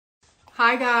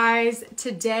Hi guys,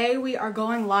 today we are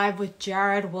going live with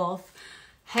Jared Wolf,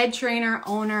 head trainer,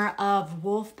 owner of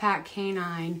Wolfpack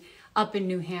K9 up in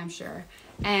New Hampshire.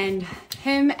 And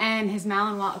him and his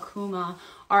Malinois Akuma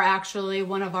are actually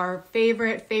one of our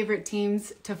favorite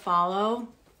teams to follow.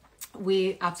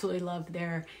 We absolutely love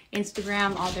their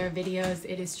Instagram, all their videos.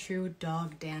 It is true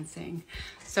dog dancing.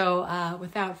 So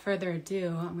without further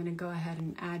ado, I'm gonna go ahead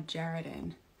and add Jared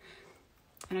in.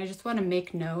 And I just wanna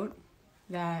make note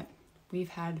that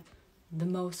we've had the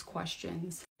most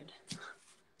questions.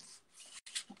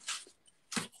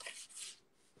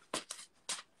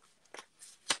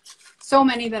 So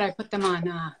many that I put them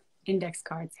on index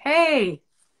cards. Hey!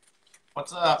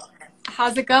 What's up?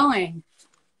 How's it going?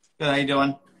 Good, how you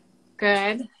doing?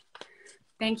 Good.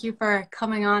 Thank you for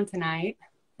coming on tonight.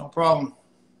 No problem.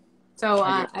 So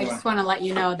I just want to let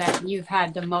you know that you've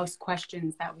had the most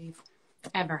questions that we've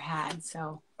ever had.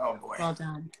 So oh boy, well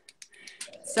done.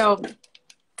 So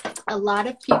a lot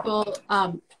of people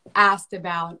asked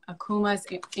about Akuma's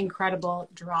incredible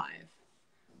drive.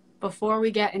 Before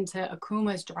we get into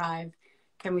Akuma's drive,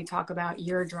 can we talk about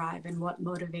your drive and what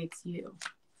motivates you?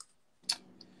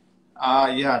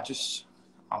 Yeah, just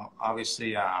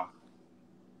obviously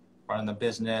running the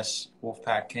business,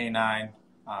 Wolfpack K9,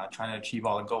 trying to achieve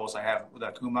all the goals I have with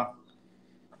Akuma.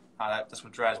 That's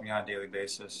what drives me on a daily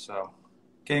basis. So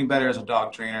getting better as a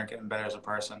dog trainer, getting better as a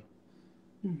person.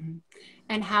 Mm-hmm.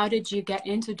 And how did you get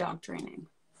into dog training?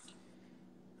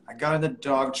 I got into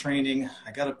dog training.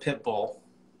 I got a pitbull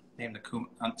named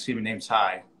Akuma, named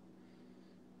Ty.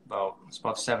 It's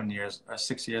about 7 years or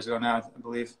 6 years ago now, I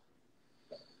believe.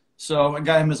 So I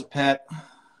got him as a pet,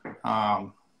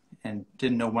 and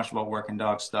didn't know much about working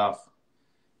dog stuff.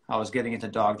 I was getting into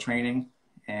dog training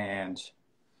and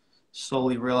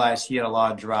slowly realized he had a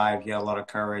lot of drive, he had a lot of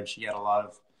courage, he had a lot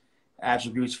of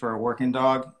attributes for a working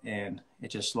dog, and it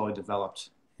just slowly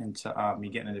developed into me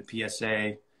getting into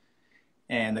PSA.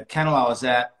 And the kennel I was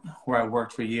at, where I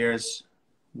worked for years,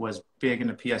 was big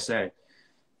into PSA.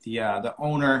 The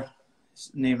owner,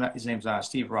 his name's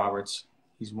Steve Roberts.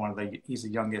 He's the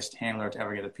youngest handler to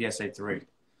ever get a PSA 3.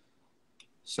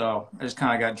 So I just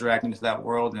kind of got dragged into that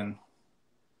world, and the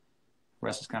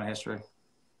rest is kind of history.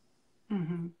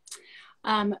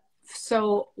 Mm-hmm.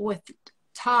 So with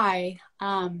Ty,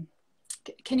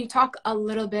 can you talk a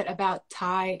little bit about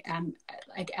Ty?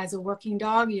 Like as a working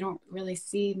dog, you don't really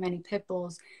see many pit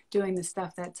bulls doing the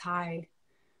stuff that Ty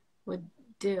would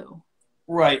do.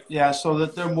 Right. Yeah. So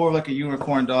they're more like a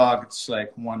unicorn dog. It's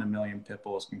like 1 in a million pit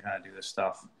bulls can kind of do this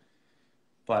stuff.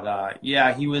 But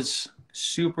yeah, he was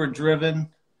super driven.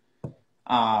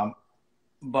 But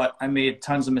I made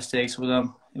tons of mistakes with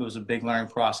him. It was a big learning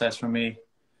process for me.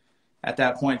 At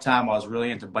that point in time, I was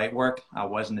really into bite work. I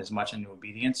wasn't as much into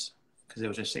obedience because it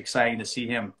was just exciting to see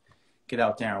him get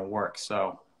out there and work.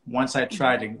 So once I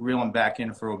tried to reel him back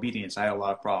in for obedience, I had a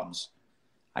lot of problems.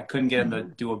 I couldn't get him to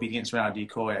do obedience around a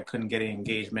decoy. I couldn't get any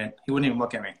engagement. He wouldn't even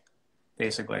look at me,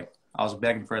 basically. I was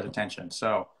begging for his attention.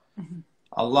 So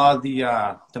a lot of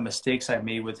the mistakes I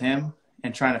made with him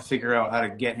and trying to figure out how to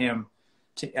get him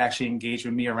to actually engage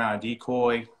with me around a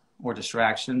decoy or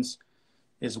distractions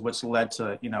is what's led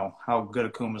to, how good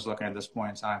Akuma's looking at this point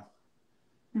in time.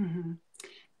 Mm-hmm.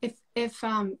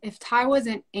 If Ty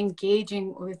wasn't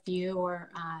engaging with you or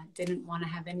didn't want to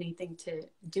have anything to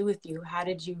do with you, how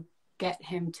did you get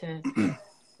him to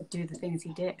do the things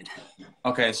he did?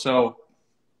 Okay, so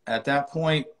at that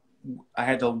point, I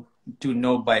had to do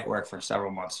no bite work for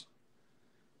several months.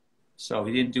 So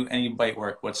he didn't do any bite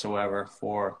work whatsoever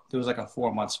there was like a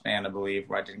 4-month span, I believe,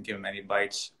 where I didn't give him any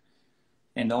bites.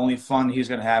 And the only fun he was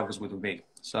going to have was with me.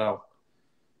 So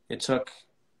it took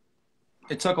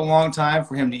a long time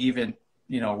for him to even,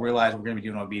 realize we're going to be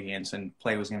doing obedience and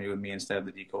play was going to be with me instead of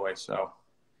the decoy. So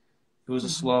it was a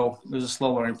slow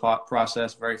learning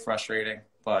process, very frustrating,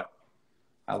 but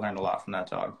I learned a lot from that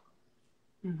dog.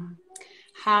 Mm-hmm.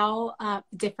 How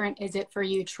different is it for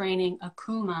you training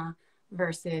Akuma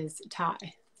versus Ty?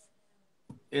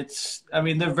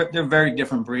 They're very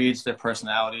different breeds, their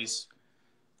personalities.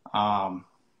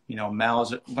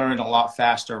 Males learn a lot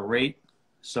faster rate.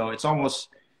 So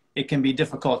it can be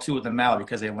difficult too with the Mal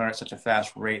because they learn at such a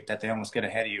fast rate that they almost get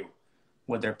ahead of you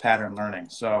with their pattern learning.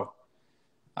 So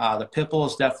the pit bull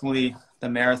is definitely the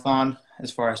marathon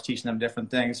as far as teaching them different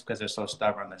things because they're so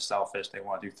stubborn, they're selfish, they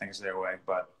want to do things their way.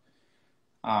 But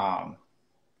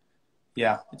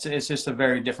yeah, it's just a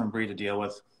very different breed to deal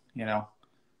with,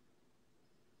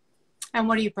 And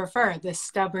what do you prefer, the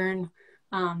stubborn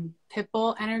pit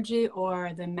bull energy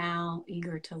or the Mal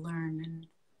eager to learn and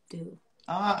do?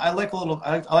 I like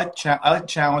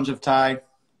challenge of Ty.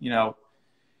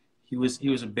 he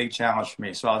was a big challenge for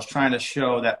me. So I was trying to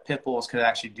show that pit bulls could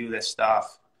actually do this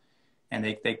stuff, and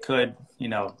they could,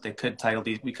 they could title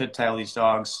these. We could title these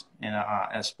dogs in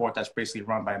a sport that's basically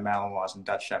run by Malinois and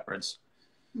Dutch Shepherds.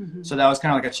 Mm-hmm. So that was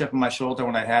kind of like a chip on my shoulder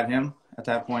when I had him at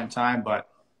that point in time. But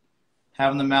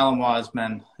having the Malinois has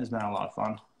been a lot of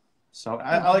fun. So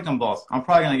I like them both. I'm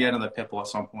probably gonna get another pit bull at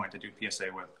some point to do PSA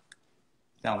with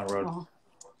down the road. Well,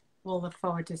 we'll look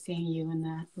forward to seeing you in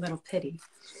the little pitty.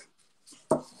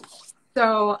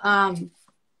 So,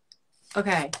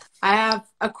 okay, I have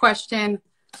a question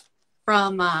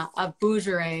from a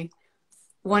Bougere.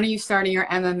 When are you starting your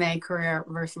MMA career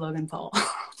versus Logan Paul?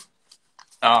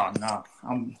 Oh no,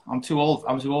 I'm too old.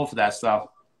 I'm too old for that stuff.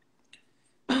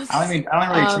 I don't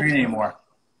really train anymore.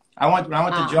 When I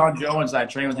went to John Jones, I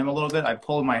trained with him a little bit. I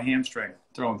pulled my hamstring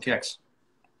throwing kicks.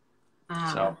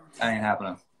 So that ain't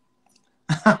happening.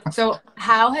 So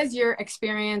how has your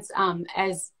experience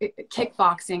as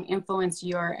kickboxing influenced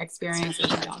your experience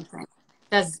as a dog trainer?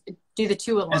 Do the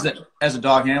two align? As a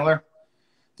dog handler,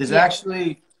 there's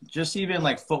actually just even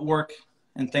like footwork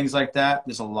and things like that.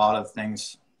 There's a lot of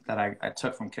things that I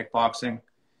took from kickboxing,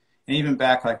 and even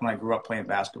back like when I grew up playing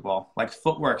basketball, like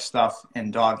footwork stuff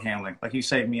and dog handling. Like you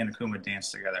say, me and Akuma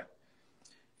dance together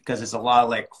because it's a lot of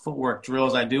like footwork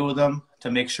drills I do with them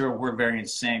to make sure we're very in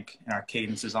sync and our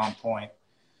cadence is on point.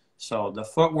 So the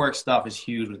footwork stuff is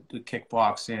huge with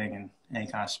kickboxing and any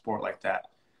kind of sport like that.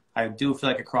 I do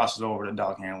feel like it crosses over to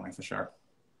dog handling for sure.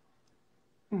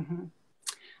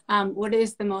 Mm-hmm. What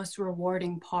is the most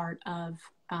rewarding part of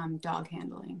dog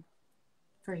handling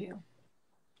for you?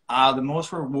 The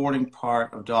most rewarding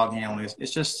part of dog handling is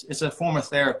it's a form of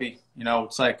therapy.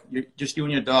 It's like you're just you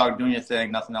and your dog doing your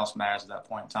thing. Nothing else matters at that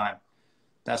point in time.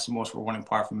 That's the most rewarding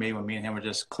part for me when me and him are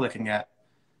just clicking at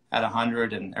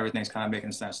 100 and everything's kind of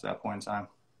making sense at that point in time.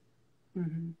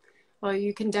 Mm-hmm. Well,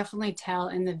 you can definitely tell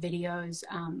in the videos.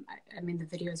 I mean, the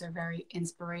videos are very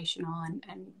inspirational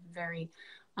and very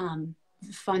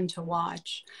fun to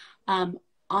watch.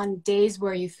 On days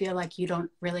where you feel like you don't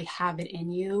really have it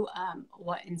in you,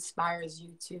 what inspires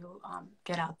you to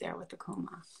get out there with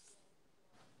Akuma?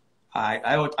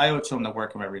 I owe it to him to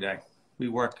work him every day.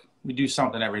 We do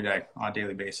something every day on a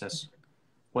daily basis,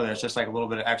 whether it's just like a little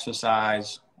bit of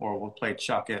exercise or we'll play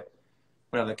chuck it,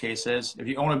 whatever the case is. If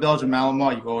you own a Belgian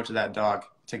Malinois, you owe it to that dog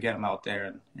to get him out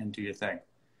there and do your thing.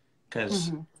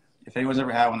 Because if anyone's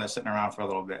ever had one that's sitting around for a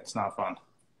little bit, it's not fun.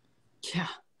 Yeah.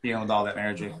 Dealing with all that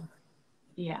energy.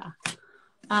 Yeah.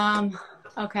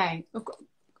 Okay.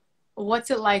 What's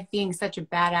it like being such a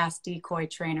badass decoy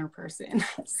trainer person?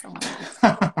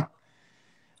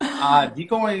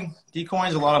 Decoying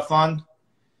is a lot of fun.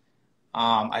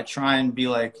 I try and be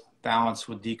like balanced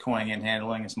with decoying and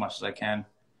handling as much as I can.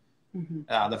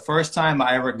 Mm-hmm. The first time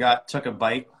I ever took a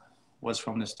bite was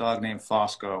from this dog named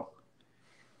Fosco,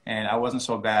 and I wasn't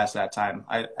so bad at that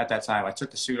time. I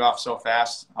took the suit off so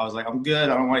fast. I was like, I'm good.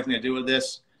 I don't want anything to do with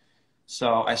this.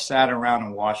 So I sat around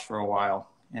and watched for a while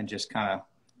and just kind of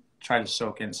tried to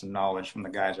soak in some knowledge from the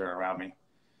guys that are around me.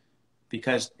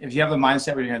 Because if you have the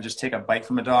mindset where you're going to just take a bite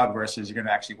from a dog versus you're going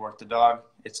to actually work the dog,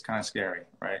 it's kind of scary,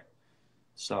 right?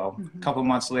 So a couple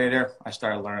months later, I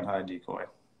started learning how to decoy.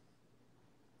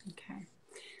 Okay.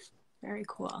 Very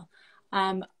cool.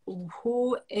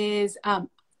 Who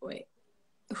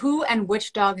and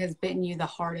which dog has bitten you the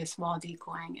hardest while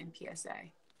decoying in PSA?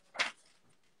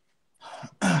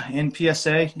 In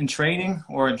PSA, in training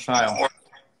or in trial?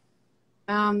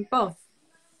 Both.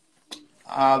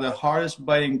 The hardest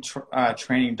biting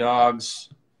training dogs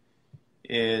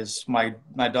is my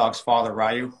dog's father,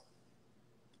 Ryu.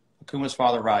 Akuma's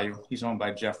father, Ryu. He's owned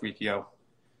by Jeff Riccio.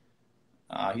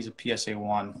 He's a PSA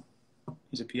 1.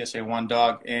 He's a PSA 1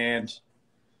 dog. And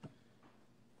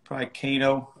probably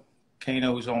Kano,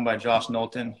 who's owned by Josh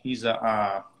Knowlton. He's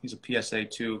a PSA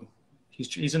 2.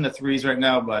 He's in the 3s right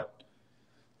now, but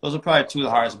those are probably two of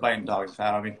the hardest biting dogs I've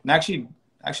had on me. And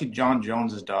actually John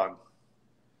Jones's dog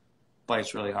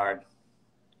bites really hard.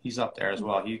 He's up there as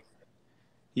well. He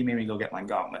made me go get my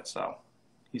gauntlet, so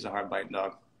he's a hard biting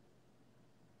dog.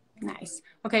 Nice.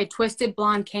 Okay, Twisted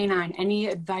Blonde Canine. Any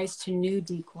advice to new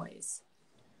decoys?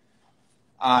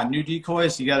 New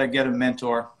decoys, you got to get a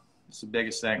mentor. It's the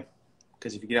biggest thing.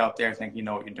 Because if you get out there and think you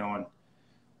know what you're doing,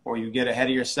 or you get ahead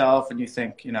of yourself and you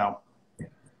think,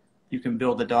 you can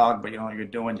build the dog, but you know what you're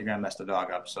doing, you're going to mess the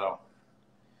dog up. So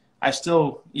I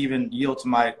still even yield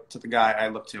to the guy I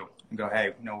look to and go,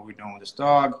 hey, you know what we're doing with this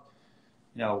dog?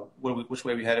 Which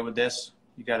way we headed with this?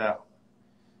 You got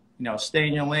to, stay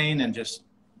in your lane and just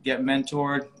get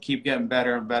mentored, keep getting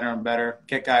better and better and better.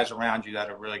 Get guys around you that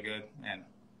are really good and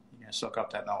soak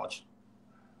up that knowledge.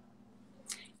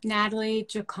 Natalie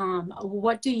Jacom,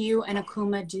 what do you and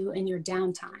Akuma do in your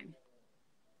downtime?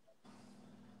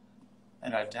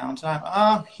 And our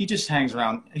downtime, he just hangs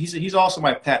around. He's also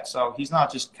my pet, so he's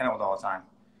not just kenneled all the time.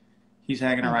 He's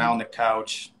hanging around the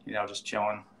couch, you know, just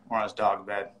chilling, or on his dog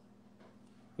bed.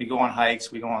 We go on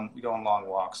hikes, we go on long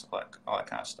walks, like all that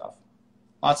kind of stuff.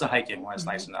 Lots of hiking when it's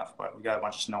nice enough, but we got a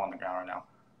bunch of snow on the ground right now.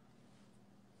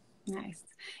 Nice.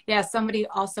 Yeah, somebody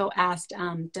also asked,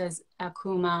 does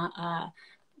Akuma,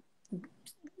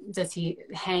 does he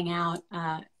hang out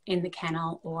in the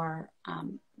kennel or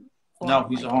no,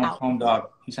 he's like a home dog.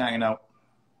 He's hanging out.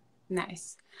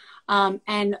 Nice.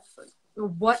 And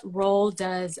what role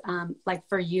does, like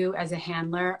for you as a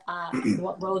handler,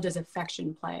 what role does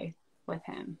affection play with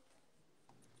him?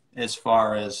 As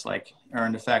far as like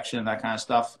earned affection, that kind of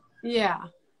stuff. Yeah.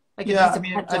 Like Yeah, if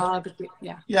he's a pet dog.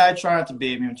 Yeah. Yeah, I try not to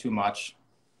baby him too much,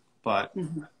 but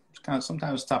it's kind of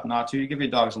sometimes tough not to. You give your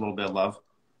dogs a little bit of love.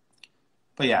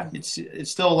 But yeah, it's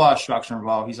still a lot of structure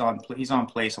involved. He's on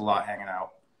place a lot, hanging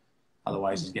out.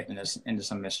 Otherwise, he's getting into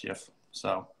some mischief.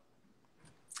 So,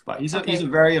 but he's a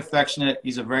very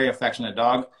affectionate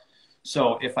dog.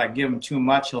 So if I give him too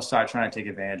much, he'll start trying to take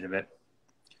advantage of it.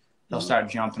 He'll start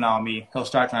jumping on me. He'll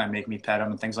start trying to make me pet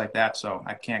him and things like that. So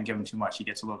I can't give him too much. He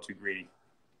gets a little too greedy.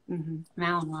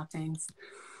 Malinois things.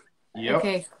 Yep.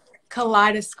 Okay.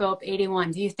 Kaleidoscope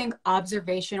 81. Do you think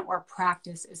observation or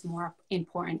practice is more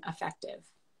important, effective?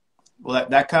 Well,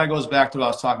 that kind of goes back to what I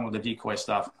was talking with the decoy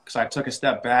stuff, because I took a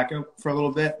step back for a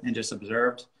little bit and just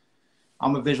observed.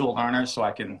 I'm a visual learner, so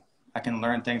I can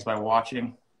learn things by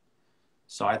watching.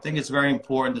 So I think it's very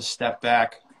important to step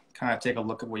back, kind of take a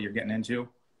look at what you're getting into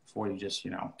before you just,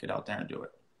 get out there and do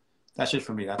it. That's just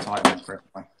for me. That's how I do it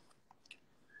personally.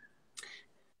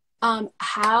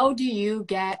 How do you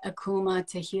get Akuma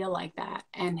to heel like that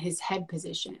and his head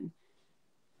position?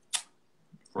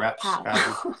 Reps.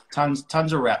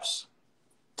 Tons of reps.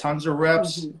 Tons of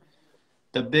reps.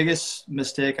 The biggest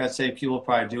mistake I'd say people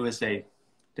probably do is they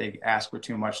ask for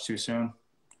too much too soon.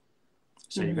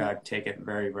 So you got to take it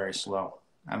very, very slow.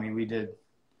 I mean, we did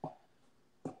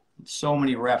so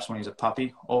many reps when he's a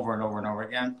puppy over and over and over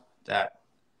again that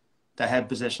the head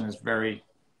position is very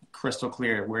crystal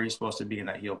clear where he's supposed to be in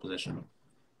that heel position.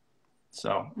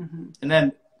 So, and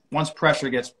then once pressure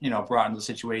gets, brought into the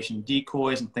situation,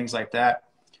 decoys and things like that,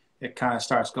 it kind of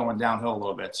starts going downhill a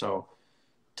little bit. So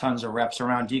tons of reps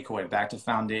around decoy, back to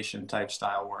foundation type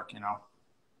style work,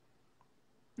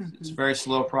 It's a very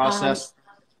slow process.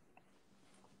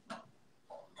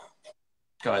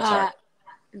 Go ahead, sorry.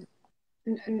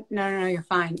 No, you're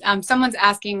fine. Someone's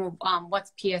asking,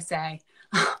 what's PSA?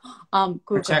 Google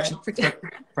Protection.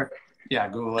 Yeah,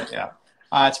 Google it. Yeah,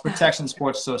 it's Protection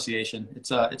Sports Association.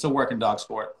 It's a working dog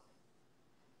sport.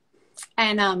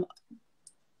 And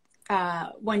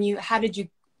how did you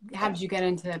get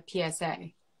into PSA?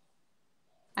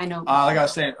 I know. Like I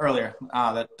was saying earlier,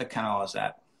 that the kennel I was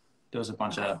at, there was a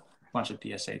bunch of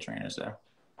PSA trainers there.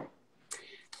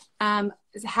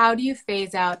 How do you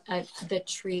phase out the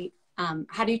treat?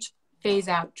 How do you phase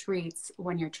out treats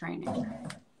when you're training?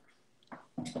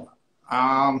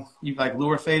 You like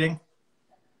lure fading?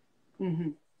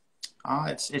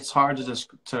 It's hard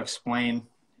to explain.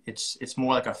 It's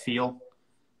more like a feel.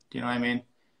 Do you know what I mean?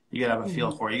 You gotta have a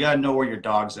feel for it. You gotta know where your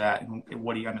dog's at and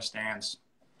what he understands,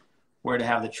 where to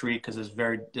have the treat, because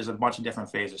there's a bunch of different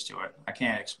phases to it. I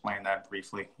can't explain that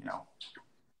briefly,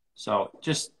 So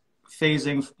just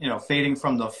phasing, fading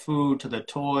from the food to the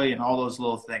toy and all those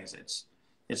little things.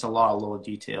 It's a lot of little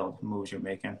detailed moves you're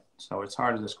making. So it's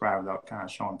hard to describe without kind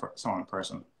of showing someone in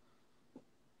person.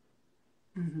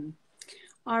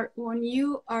 When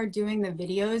you are doing the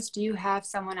videos, do you have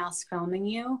someone else filming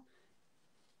you?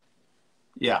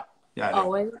 Yeah.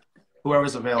 Always.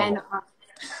 Whoever's available.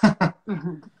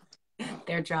 And,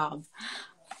 their job.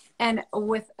 And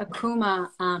with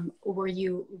Akuma, were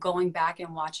you going back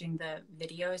and watching the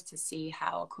videos to see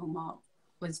how Akuma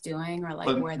was doing, or like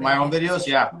where my own videos?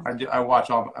 Yeah, I do. I watch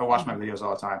my videos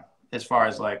all the time. As far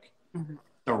as like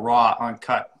the raw,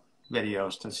 uncut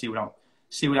videos to see what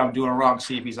I'm doing wrong,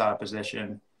 see if he's out of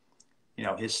position,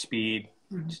 his speed,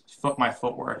 my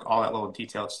footwork, all that little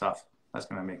detailed stuff. That's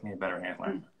going to make me a better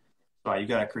handler. So you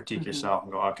got to critique yourself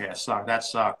and go, okay, I sucked. That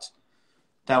sucked.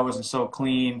 That wasn't so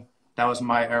clean. That was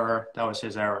my error. That was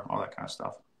his error. All that kind of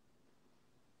stuff.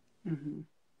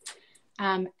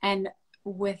 And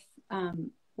with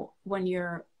when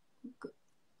you're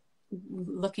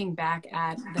looking back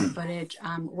at the footage,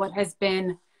 what has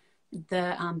been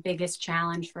the biggest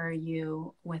challenge for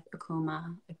you with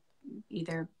Akuma,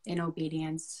 either in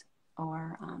obedience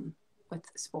or with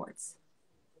sports?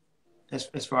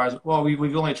 as far as, well,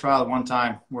 we've only trialed one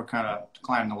time. We're kind of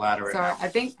climbing the ladder right Sorry, now. I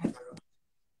think.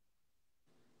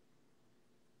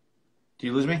 Do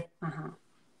you lose me? Uh-huh.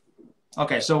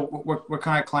 Okay, so we're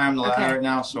kind of climbing the ladder Okay. right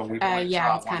now. So we've only Yeah,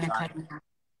 trialed it's one kind of time. cutting out.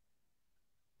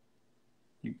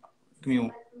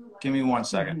 Give me 1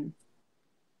 second.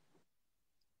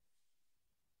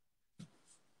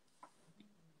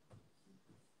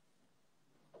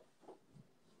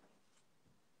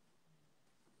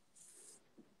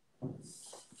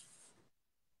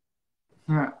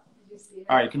 Mm-hmm.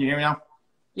 All right, can you hear me now?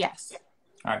 Yes.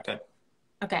 All right, good.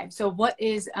 Okay, so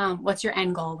what's your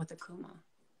end goal with Akuma?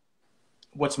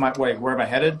 Where am I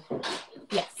headed?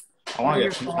 Yes. I want to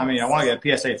Your get, goals. I mean, I want to get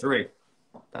a PSA 3.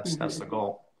 That's Mm-hmm. the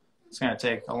goal. It's going to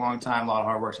take a long time, a lot of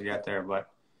hard work to get there, but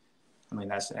I mean,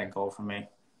 that's the end goal for me.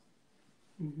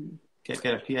 Mm-hmm. Get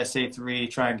a PSA 3,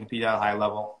 try and compete at a high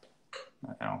level.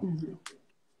 You know. Mm-hmm.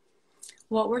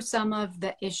 What were some of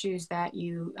the issues that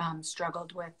you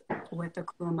struggled with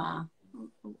Akuma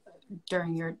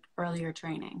during your earlier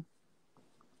training?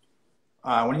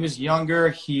 When he was younger,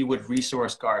 he would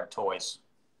resource guard toys.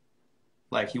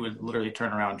 Like he would literally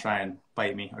turn around and try and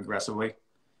bite me aggressively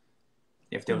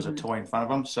if there was a toy in front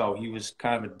of him. So he was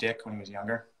kind of a dick when he was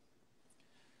younger.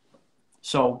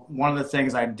 So one of the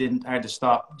things I had to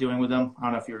stop doing with him, I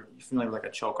don't know if you're familiar with like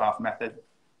a choke off method,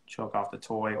 choke off the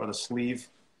toy or the sleeve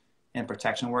and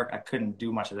protection work. I couldn't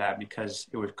do much of that because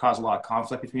it would cause a lot of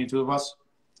conflict between the two of us.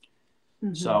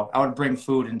 Mm-hmm. So I would bring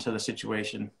food into the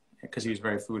situation because he was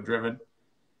very food driven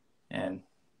and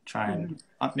try and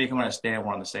make him understand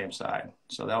we're on the same side.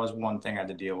 So that was one thing I had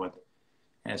to deal with.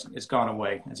 And it's gone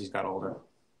away as he's got older.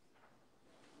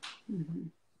 Mm-hmm.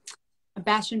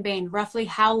 Sebastian Bain, roughly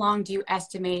how long do you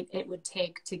estimate it would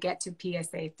take to get to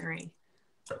PSA 3?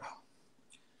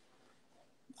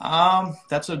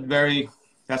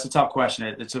 That's a tough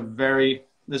question.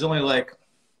 There's only like,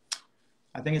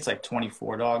 I think it's like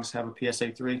 24 dogs have a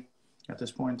PSA 3 at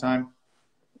this point in time.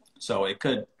 So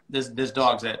there's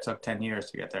dogs that took 10 years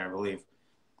to get there, I believe.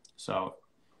 So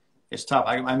it's tough.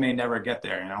 I may never get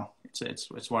there, you know.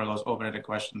 It's one of those open-ended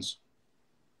questions.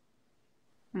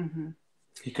 Mm-hmm.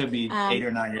 He could be 8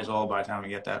 or 9 years old by the time we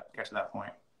get to that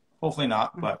point. Hopefully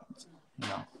not, but you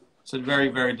know, it's a very,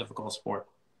 very difficult sport.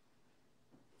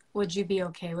 Would you be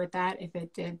okay with that if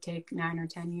it did take 9 or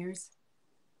 10 years?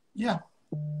 Yeah,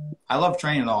 I love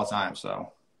training all the time,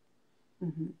 so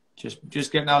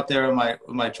just getting out there with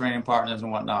my training partners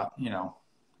and whatnot, you know,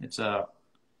 it's a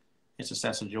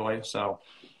sense of joy. So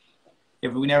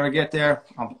if we never get there,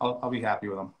 I'll be happy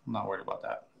with them. I'm not worried about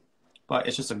that, but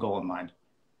it's just a goal in mind.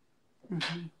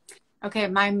 Mm-hmm. Okay,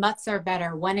 my mutts are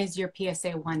better. When is your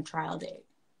PSA 1 trial date?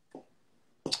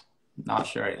 Not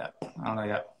sure yet. I don't know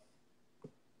yet.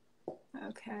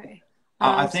 Okay.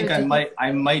 I think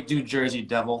I might do Jersey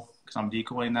Devil because I'm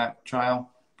decoying that trial,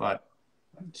 but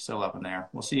still up in there.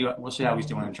 We'll see how he's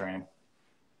doing in training.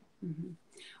 Mm-hmm.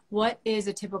 What is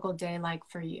a typical day like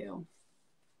for you?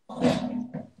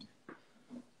 A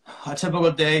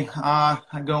typical day, I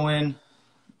go into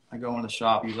the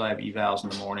shop. Usually I have evals in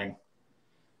the morning.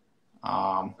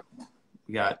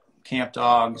 We got camp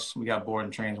dogs. We got board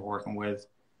and trains we're working with.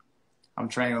 I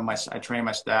train my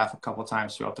staff a couple of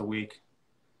times throughout the week.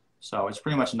 So it's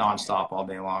pretty much nonstop all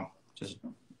day long, just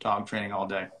dog training all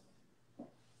day.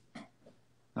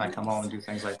 And I come home and do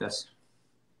things like this.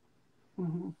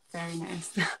 Mm-hmm. Very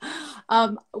nice.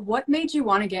 What made you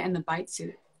want to get in the bite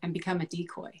suit and become a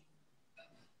decoy?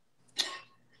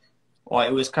 Well,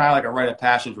 it was kind of like a rite of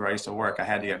passage where I used to work. I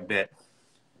had to get bit.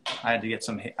 I had to get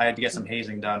some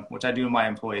hazing done, which I do to my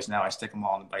employees now. I stick them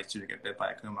all in the bite suit to get bit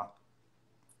by Akuma.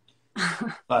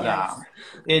 But yes.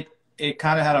 It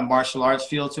kind of had a martial arts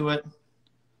feel to it.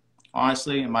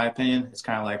 Honestly, in my opinion, it's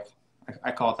kind of like,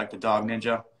 I call it like the dog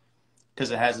ninja because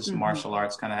it has this martial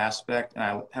arts kind of aspect. And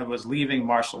I was leaving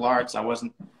martial arts. I was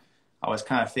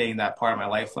kind of fading that part of my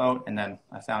life out. And then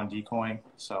I found decoying.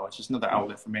 So it's just another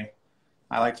outlet for me.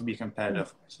 I like to be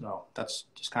competitive. So that's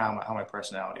just kind of how my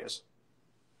personality is.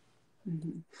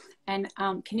 Mm-hmm. And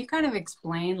can you kind of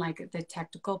explain like the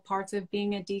technical parts of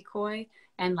being a decoy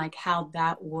and like how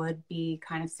that would be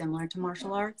kind of similar to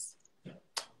martial arts?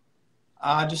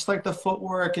 Just like the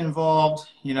footwork involved,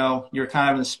 you know, you're kind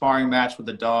of in a sparring match with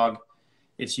the dog.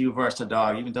 It's you versus the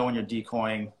dog. Even though when you're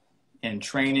decoying in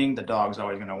training, the dog's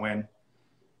always going to win.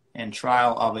 In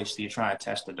trial, obviously, you're trying to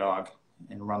test the dog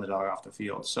and run the dog off the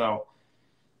field. So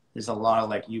there's a lot of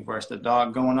like you versus the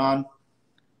dog going on.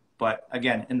 But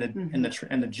again, in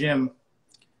the gym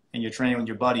and you're training with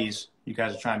your buddies, you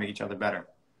guys are trying to make each other better.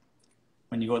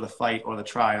 When you go to the fight or the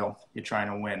trial, you're trying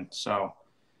to win. So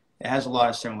it has a lot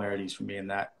of similarities for me in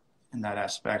that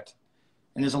aspect.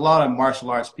 And there's a lot of martial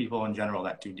arts people in general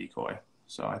that do decoy.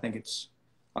 So I think it's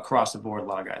across the board. A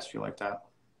lot of guys feel like that,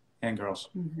 and girls.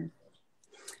 Mm-hmm.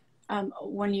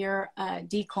 When you're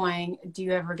decoying, do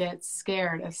you ever get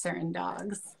scared of certain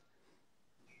dogs?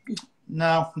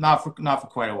 No, not for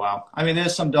quite a while. I mean,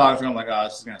 there's some dogs where I'm like, oh,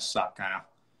 this is gonna suck, kind of.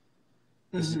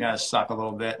 This is gonna suck a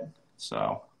little bit.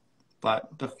 So, but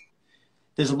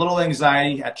there's a little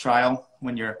anxiety at trial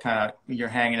when you're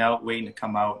hanging out, waiting to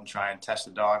come out and try and test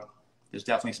the dog. There's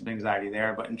definitely some anxiety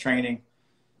there, but in training,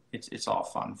 it's all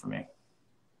fun for me.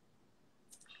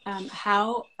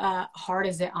 How hard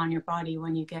is it on your body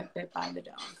when you get bit by the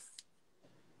dogs?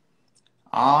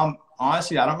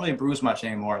 Honestly, I don't really bruise much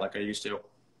anymore like I used to.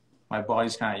 My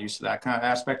body's kind of used to that kind of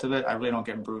aspect of it. I really don't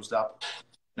get bruised up.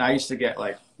 And I used to get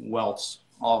like welts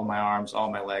all of my arms, all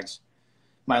of my legs.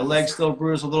 My legs still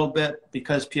bruise a little bit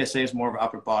because PSA is more of an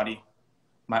upper body.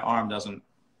 My arm doesn't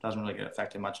really get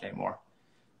affected much anymore.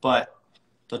 But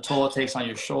the toll it takes on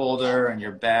your shoulder and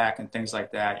your back and things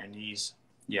like that, your knees,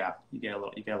 yeah, you get a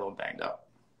little banged up.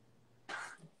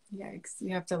 Yikes!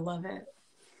 You have to love it.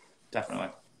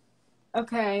 Definitely.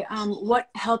 Okay. What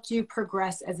helped you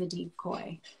progress as a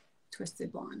decoy?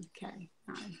 Twisted Blonde. Okay.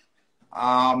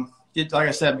 Like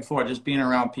I said before, just being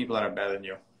around people that are better than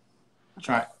you.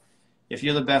 Okay. If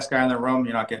you're the best guy in the room,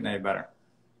 you're not getting any better.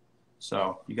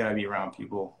 So you got to be around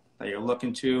people that you're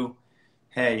looking to.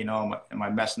 Hey, you know, am I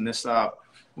messing this up?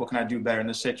 What can I do better in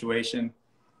this situation?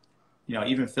 You know,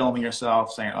 even filming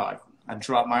yourself, saying, oh, I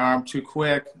dropped my arm too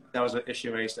quick. That was an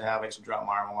issue I used to have. I used to drop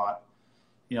my arm a lot.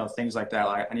 You know, things like that.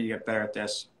 Like, I need to get better at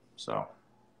this. So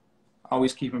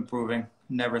always keep improving.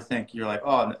 Never think you're like,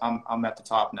 oh, I'm at the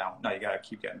top now. No, you got to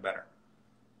keep getting better.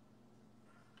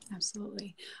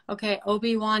 Absolutely. Okay,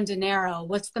 Obi-Wan De Niro,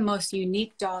 what's the most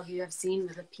unique dog you have seen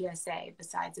with a PSA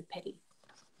besides a pitty?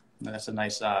 That's a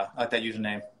nice, I like that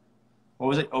username. What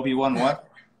was it? Obi-Wan what?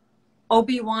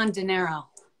 Obi-Wan De Niro.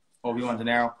 Obi-Wan De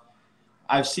Niro.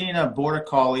 I've seen a Border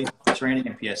Collie training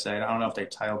in PSA. I don't know if they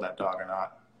titled that dog or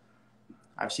not.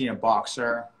 I've seen a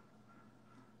boxer.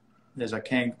 There's a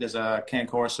Can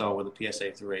Corso with a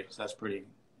PSA 3. So that's pretty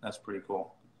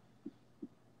cool.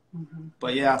 Mm-hmm.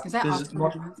 But yeah, is that Oscar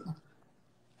Morris?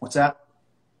 What's that?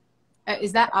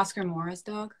 Is that Oscar Morris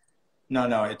dog?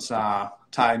 No, it's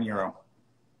Ty Nero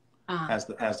has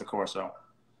the Corso.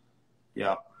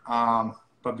 Yeah.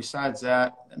 But besides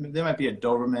that, I mean, there might be a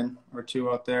Doberman or two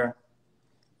out there.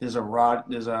 I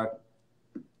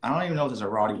don't even know if there's a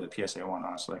Roddy with a PSA 1,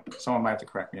 honestly. Someone might have to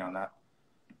correct me on that.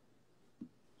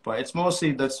 But it's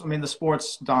mostly the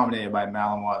sport's dominated by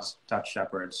Malinois, Dutch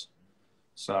Shepherds.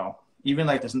 So even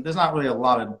like there's not really a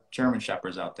lot of German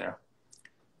Shepherds out there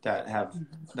that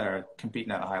are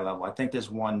competing at a high level. I think there's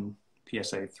one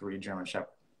PSA 3 German Shepherd,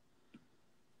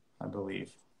 I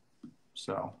believe.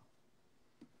 So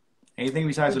anything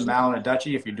besides a Mal and a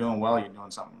Dutchie, if you're doing well, you're doing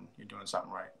something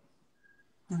right.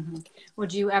 Mm-hmm.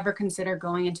 Would you ever consider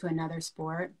going into another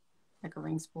sport, like a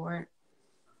ring sport?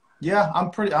 Yeah, I'm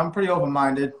pretty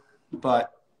open-minded,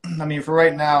 but I mean, for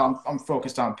right now, I'm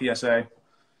focused on PSA.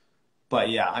 But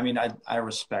yeah, I mean, I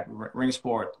respect ring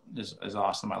sport is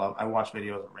awesome. I watch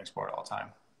videos of ring sport all the time,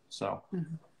 so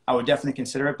I would definitely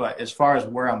consider it. But as far as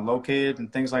where I'm located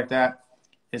and things like that,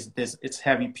 it's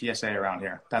heavy PSA around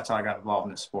here. That's how I got involved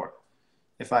in this sport.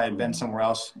 If I had been somewhere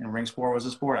else and ring sport was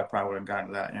a sport, I probably would have gotten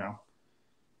to that, you know.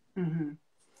 Mm-hmm.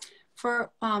 For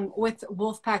with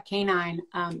Wolfpack K9,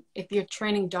 if you're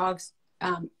training dogs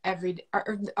every day,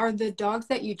 are the dogs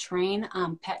that you train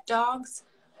pet dogs?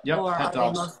 Yep, or pet are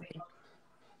dogs. They mostly...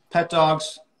 Pet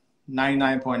dogs,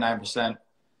 99.9%.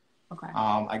 Okay.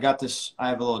 I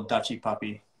have a little Dutchie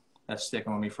puppy that's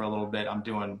sticking with me for a little bit. I'm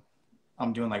doing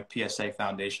like PSA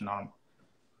foundation on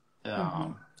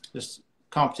just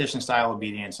competition style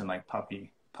obedience and like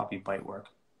puppy bite work.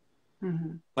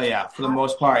 Mm-hmm. But yeah, for the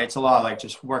most part, it's a lot like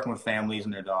just working with families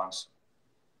and their dogs.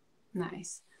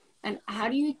 Nice. And how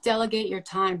do you delegate your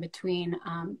time between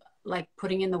like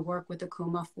putting in the work with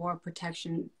Akuma for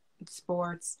protection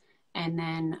sports and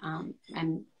then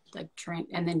and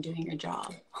then doing your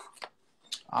job?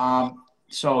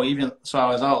 So I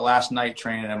was out last night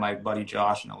training at my buddy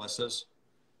Josh and Alyssa's,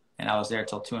 and I was there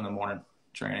till 2 a.m.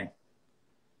 training.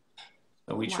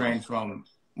 So we trained from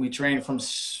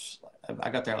I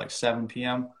got there like 7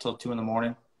 p.m. till 2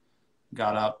 a.m.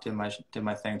 Got up, did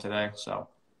my thing today. So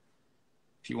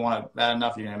if you want it bad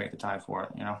enough, you're gonna make the time for it,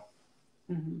 you know.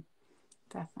 Mm-hmm.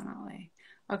 Definitely.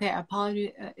 Okay.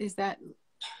 Apology. Is that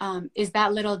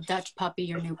little Dutch puppy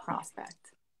your new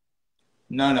prospect?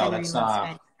 No, that's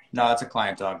a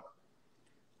client dog.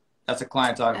 That's a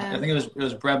client dog. I think it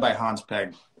was bred by Hans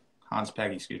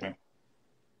Peggy, excuse me.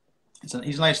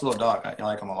 He's a nice little dog. I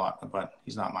like him a lot, but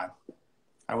he's not mine.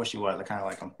 I wish he was. I kind of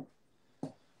like him.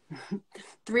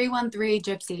 313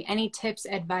 Gypsy, any tips,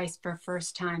 advice for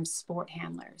first-time sport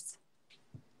handlers?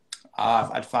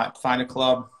 I'd find a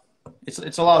club.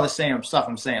 It's a lot of the same stuff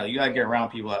I'm saying. Like, you got to get around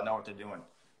people that know what they're doing.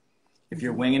 If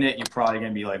you're winging it, you're probably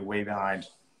going to be like way behind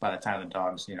by the time the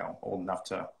dog's, old enough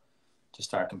to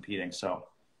start competing. So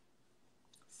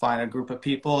find a group of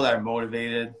people that are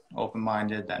motivated,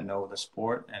 open-minded, that know the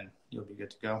sport, and you'll be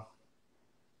good to go.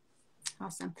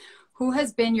 Awesome. Who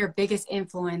has been your biggest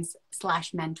influence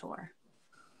 / mentor?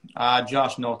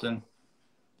 Josh Knowlton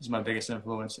is my biggest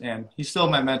influence, and he's still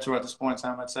my mentor at this point in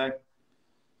time, I'd say.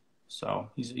 So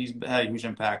he's had a huge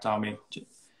impact on me.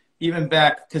 Even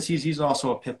back, because he's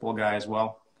also a pitbull guy as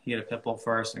well. He had a pitbull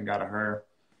first and got a herder.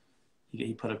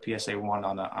 He put a PSA 1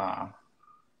 on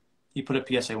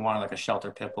like a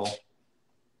shelter pitbull,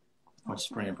 which is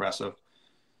pretty impressive.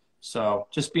 So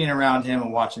just being around him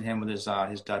and watching him with his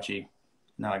Dutchie.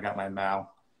 Now I got my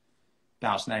Mal,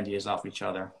 bouncing ideas off each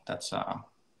other. That's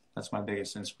my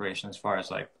biggest inspiration as far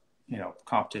as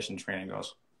competition training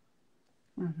goes.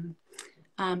 Mm-hmm.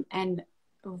 And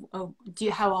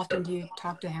how often do you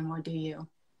talk to him, or do you?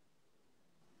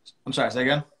 I'm sorry, say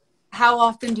again? How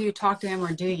often do you talk to him,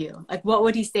 or do you? Like, what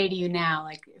would he say to you now?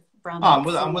 Like, from I'm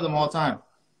with him all the time.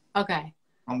 Okay.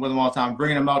 I'm with him all the time. I'm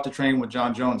bringing him out to train with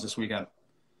John Jones this weekend.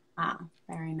 Ah,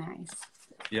 very nice.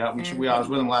 Yeah, I was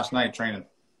with him last night training.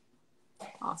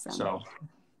 Awesome. So,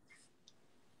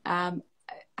 how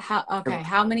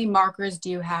many markers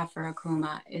do you have for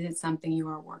Akuma? Is it something you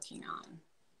are working on?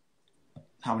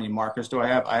 How many markers do I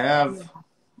have? I have,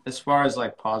 as far as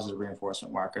like positive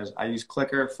reinforcement markers, I use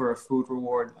clicker for a food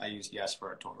reward. I use yes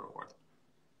for a toy reward.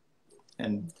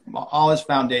 And all his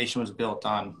foundation was built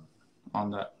on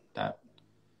that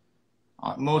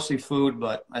mostly food,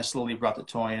 but I slowly brought the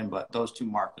toy in. But those two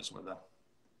markers were the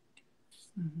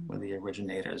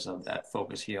originators of that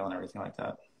focus heel and everything like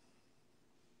that.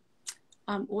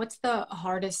 What's the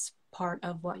hardest part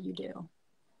of what you do?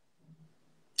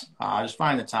 Just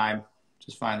find the time.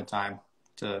 Just find the time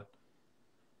to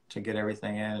get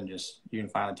everything in, and just you can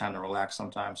find the time to relax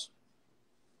sometimes.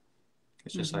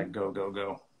 It's just like go, go,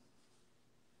 go.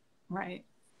 Right.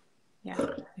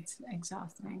 Yeah, it's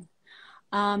exhausting.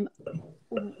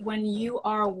 When you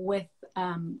are with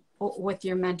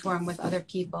your mentor and with other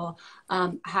people,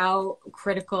 how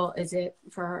critical is it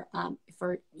for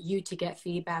you to get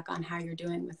feedback on how you're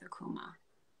doing with Akuma?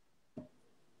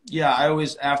 Yeah, I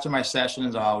always, after my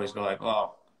sessions, I always go like,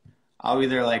 oh, I'll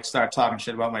either like start talking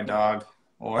shit about my dog,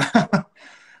 or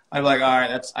I'm like, all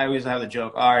right, I always have the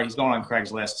joke, all right, he's going on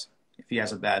Craigslist if he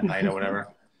has a bad night or whatever.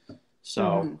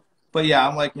 So, but yeah,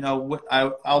 I'm like,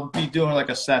 I'll be doing like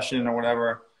a session or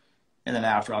whatever, and then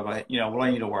after I'll go, what do I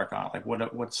need to work on? Like, what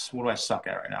do I suck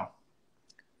at right now?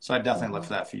 So I definitely look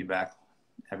for that feedback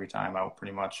every time out,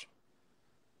 pretty much.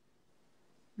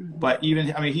 But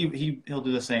even, I mean, he'll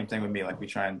do the same thing with me. Like, we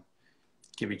try and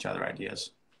give each other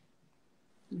ideas.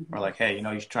 Or like, hey,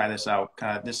 you should try this out.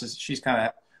 He's kind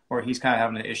of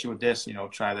having an issue with this,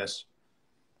 try this.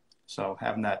 So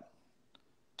having that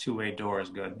two-way door is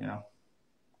good,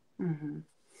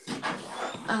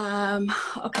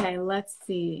 Okay, let's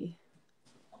see.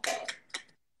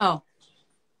 Oh.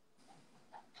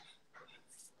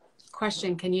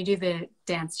 Question, can you do the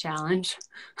dance challenge?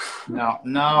 No,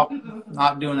 not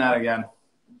doing that again.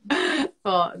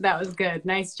 Well, that was good.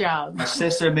 Nice job. My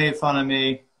sister made fun of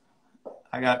me.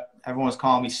 Everyone was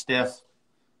calling me stiff.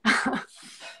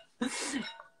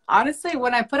 Honestly,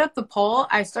 when I put up the poll,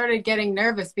 I started getting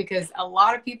nervous because a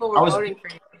lot of people were voting for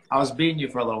you. I was beating you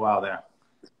for a little while there.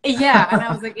 Yeah, and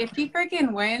I was like, if he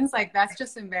freaking wins, like, that's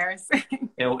just embarrassing.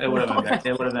 It would have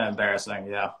been embarrassing.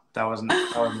 Yeah, that wasn't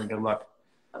a good look.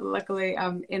 Luckily,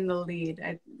 I'm in the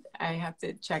lead. I have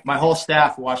to check. My whole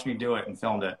staff watched me do it and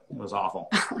filmed it. It was awful.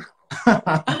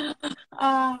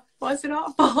 Was it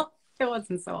awful? It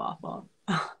wasn't so awful.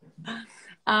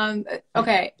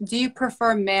 Okay. Do you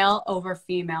prefer male over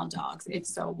female dogs? If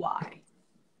so, why?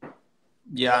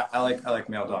 Yeah, I like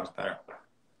male dogs better.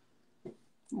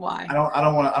 Why? I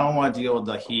don't want to deal with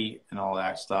the heat and all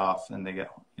that stuff, and they get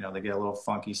a little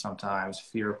funky sometimes,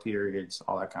 fear periods,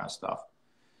 all that kind of stuff.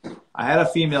 I had a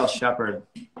female shepherd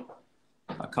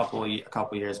a couple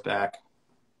years back.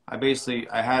 I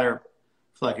had her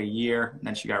for like a year, and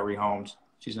then she got rehomed.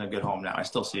 She's in a good home now. I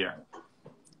still see her,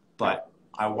 but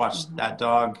I watched that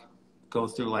dog go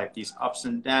through like these ups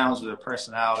and downs with her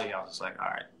personality. I was just like, all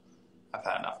right, I've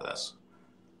had enough of this.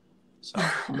 So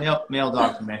male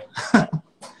dog to me.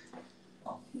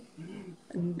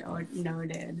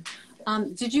 Noted.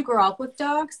 Did you grow up with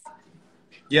dogs?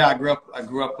 Yeah, I grew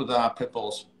up with pit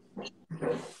bulls.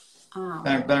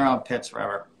 Been around pits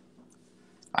forever.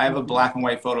 I have a black and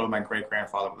white photo of my great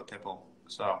grandfather with a pit bull.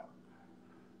 So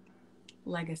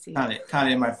legacy. Kind of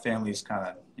in my family's kind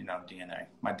of, you know, DNA.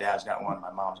 My dad's got one.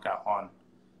 My mom's got one.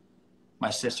 My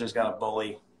sister's got a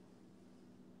bully.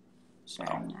 So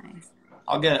very nice.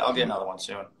 I'll get another one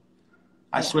soon.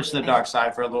 I switched to the dark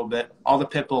side for a little bit. All the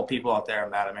pit bull people out there are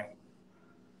mad at me.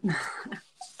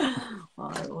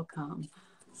 Well, it will come.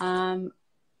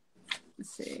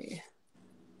 Let's see.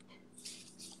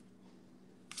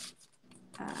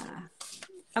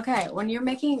 Okay, when you're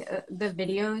making the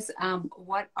videos,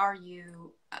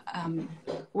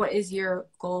 what is your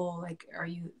goal? Like, are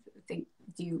you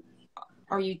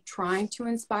trying to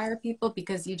inspire people?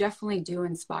 Because you definitely do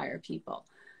inspire people.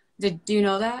 Do you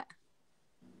know that?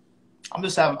 I'm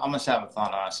just having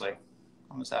fun, honestly.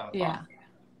 I'm just having fun. Yeah.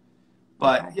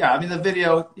 But okay. yeah, I mean the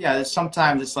video, yeah,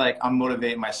 sometimes it's like I'm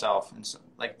motivating myself and so,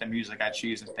 like the music I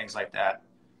choose and things like that.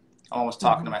 I'm almost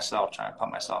talking to myself, trying to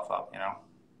pump myself up, you know.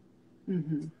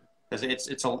 Because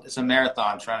it's a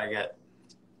marathon trying to get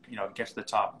to the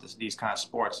top. These kind of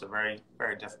sports are very,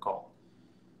 very difficult.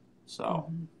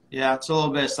 So yeah, it's a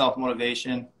little bit of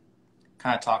self-motivation,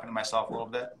 kind of talking to myself a little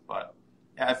bit. But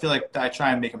yeah, I feel like I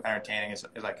try and make them entertaining as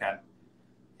I can,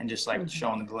 and just like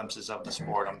showing the glimpses of the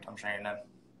sport I'm training in.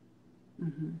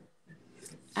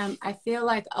 I feel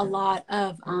like a lot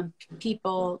of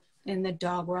people in the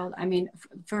dog world, I mean,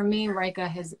 for me,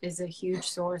 Rika is a huge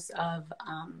source of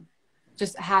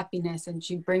just happiness, and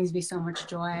she brings me so much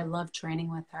joy. I love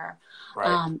training with her.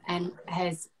 Right. And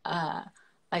has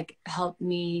like helped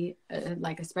me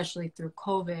like especially through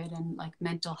COVID and like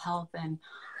mental health and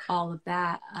all of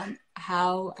that.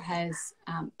 How has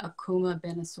Akuma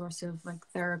been a source of like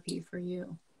therapy for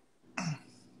you?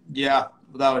 Yeah,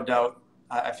 without a doubt,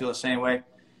 I feel the same way.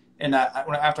 And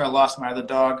after I lost my other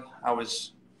dog, I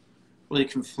was really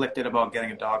conflicted about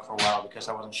getting a dog for a while because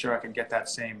I wasn't sure I could get that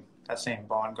same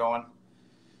bond going.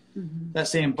 That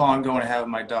same bond going to have with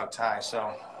my dog Ty.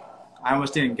 So I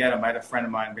almost didn't get him. I had a friend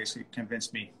of mine basically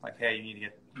convinced me, like, hey, you need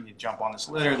to jump on this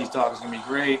litter. These dogs are gonna be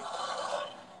great.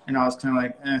 And I was kind of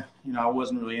like, I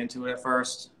wasn't really into it at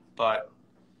first, but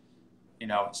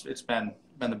it's been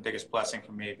the biggest blessing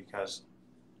for me because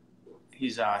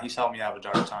he's helped me out of a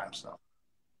dark time. So.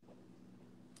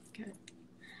 Good.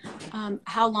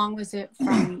 How long was it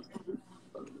from?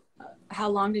 How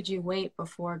long did you wait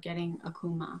before getting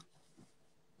Akuma?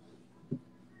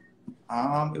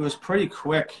 It was pretty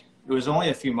quick. It was only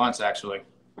a few months actually.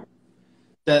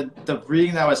 The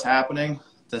breeding that was happening,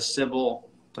 the Sybil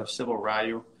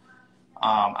Ryu,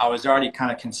 I was already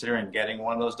kind of considering getting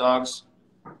one of those dogs,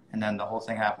 and then the whole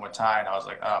thing happened with Ty, and I was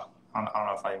like, oh, I don't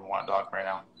know if I even want a dog right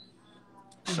now.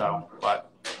 So, but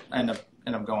I ended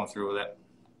up going through with it.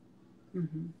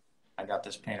 I got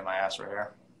this pain in my ass right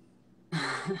here.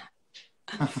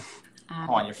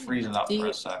 Hold on, you're freezing up for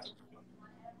a sec.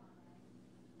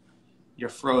 You're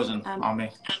frozen on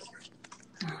me.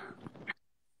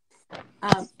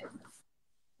 Hold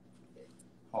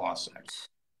on a sec.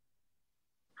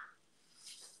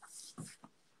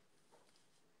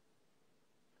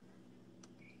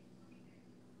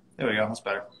 There we go. That's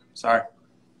better. Sorry.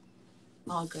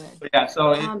 All good. But yeah,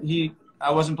 so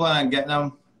I wasn't planning on getting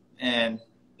him, and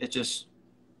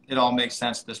it all makes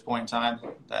sense at this point in time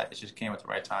that it just came at the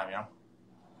right time,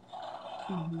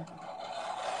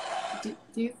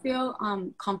 Do you feel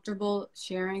comfortable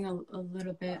sharing a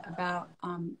little bit about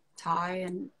Ty?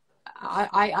 And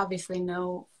I obviously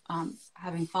know,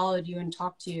 having followed you and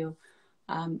talked to you,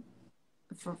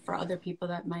 for other people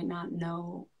that might not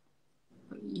know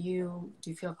you, do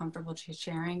you feel comfortable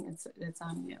sharing? It's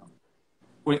on you.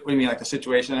 What do you mean, like the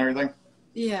situation and everything?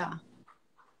 Yeah.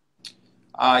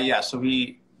 Yeah, so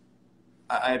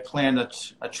I had planned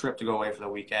a trip to go away for the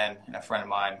weekend, and a friend of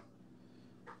mine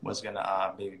was going to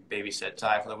babysit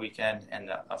Ty for the weekend, and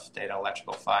they had an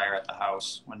electrical fire at the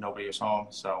house when nobody was home.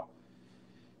 So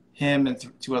him and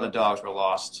two other dogs were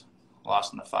lost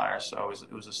in the fire. So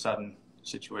it was a sudden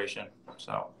situation.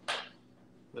 So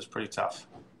it was pretty tough.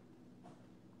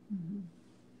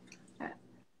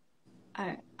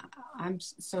 I'm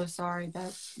so sorry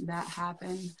that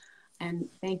happened, and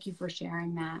thank you for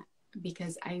sharing that,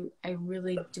 because I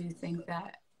really do think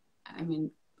that, I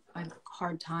mean, like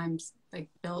hard times like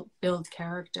build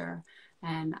character,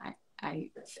 and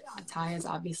Ty has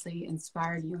obviously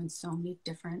inspired you in so many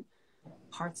different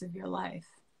parts of your life.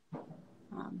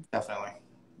 Definitely.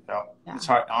 Yeah. It's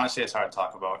hard. Honestly, it's hard to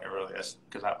talk about. It really is,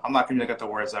 because I'm not going to get the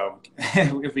words out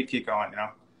if we keep going.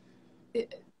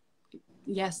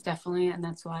 Yes, definitely, and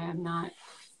that's why I'm not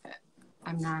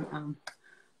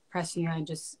pressing you.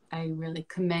 I really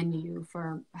commend you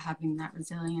for having that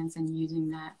resilience and using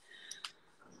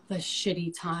the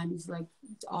shitty times, like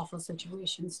awful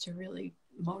situations, to really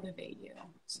motivate you.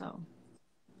 So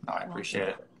no, I appreciate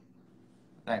it.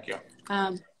 Thank you.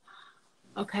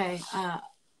 Okay.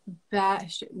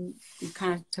 You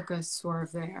kind of took a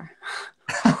swerve there.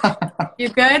 You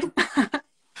good?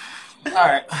 All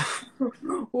right.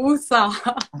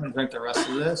 Woosah. I'm gonna drink the rest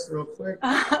of this real quick.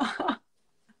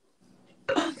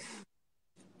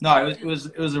 No, it was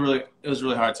a really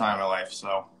hard time in my life.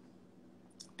 So,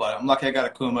 but I'm lucky I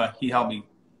got Akuma. He helped me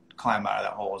climb out of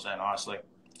that hole I was in, honestly.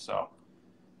 So,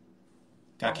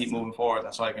 gotta keep moving forward.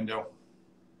 That's all I can do.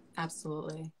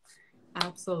 Absolutely.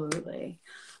 Absolutely.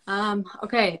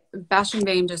 Okay. Bastion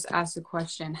Bain just asked a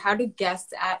question. How do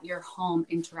guests at your home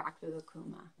interact with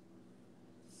Akuma?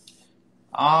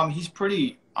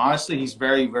 Honestly, he's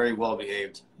very, very well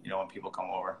behaved, when people come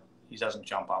over. He doesn't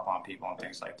jump up on people and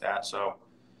things like that. So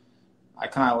I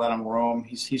kind of let him roam.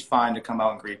 He's fine to come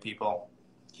out and greet people.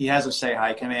 He has a say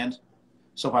hi command.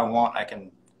 So if I want, I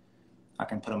can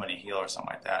put him in a heel or something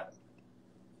like that.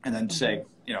 And then say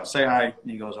hi,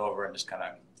 and he goes over and just kind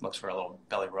of looks for a little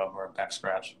belly rub or a back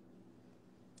scratch.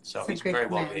 So he's very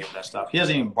well behaved with that stuff. He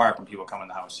doesn't even bark when people come in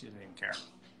the house. He doesn't even care.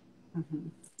 Mm-hmm.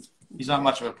 He's not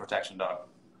much of a protection dog.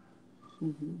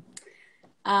 Mm-hmm.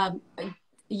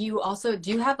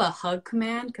 Do you have a hug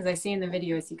command? Because I see in the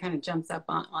videos he kind of jumps up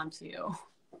onto you.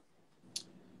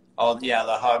 Oh yeah,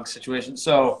 the hug situation.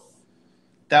 So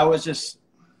that was just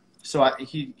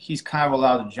he's kind of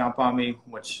allowed to jump on me,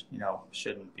 which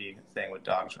shouldn't be a thing with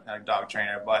a dog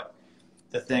trainer. But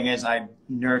the thing is, I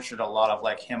nurtured a lot of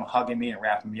like him hugging me and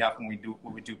wrapping me up when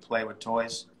we do play with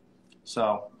toys.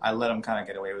 So I let him kind of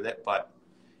get away with it. But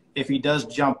if he does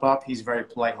jump up, he's very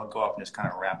polite. He'll go up and just kind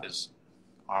of wrap his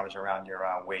arms around your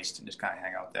waist and just kind of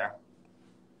hang out there.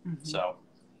 Mm-hmm. So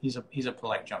he's a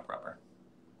polite jump rubber.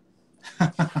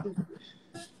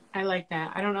 I like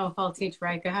that. I don't know if I'll teach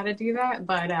Rika how to do that,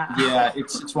 but yeah,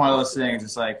 it's one of those things.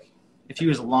 It's like if he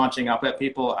was launching up at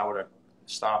people, I would have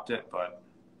stopped it, but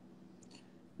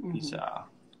he's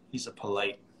a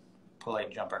polite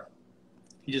jumper.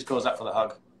 He just goes up for the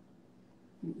hug.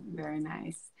 Very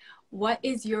nice. What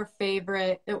is your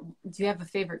favorite? Do you have a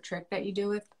favorite trick that you do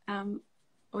with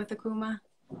Akuma?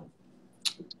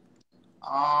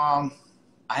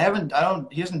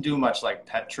 He doesn't do much like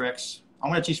pet tricks. I'm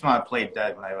going to teach him how to play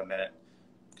dead when I have a minute.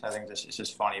 I think it's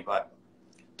just funny, but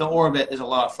the orbit is a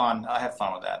lot of fun. I have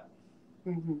fun with that.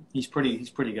 Mm-hmm. He's pretty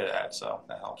good at it, so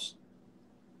that helps.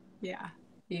 Yeah,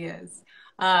 he is.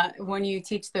 When you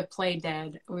teach the play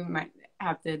dead, we might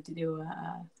have to do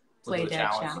a play dead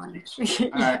challenge.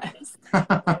 Yes.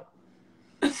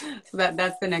 So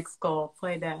that's the next goal,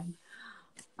 play dead.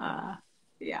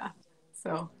 Yeah,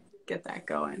 so get that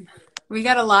going. We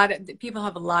got people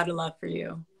have a lot of love for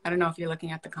you. I don't know if you're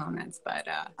looking at the comments, but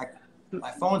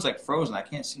my phone's like frozen. I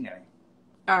can't see anything.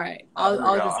 All right,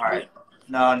 I'll just. All right.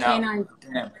 No. K9,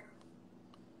 damn.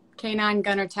 K9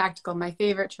 Gunner Tactical. My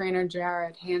favorite trainer,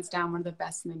 Jared. Hands down, one of the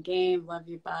best in the game. Love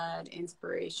you, bud.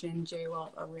 Inspiration. J. Wolf,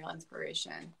 a real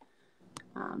inspiration.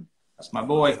 That's my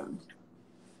boy.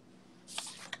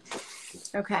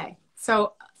 Okay,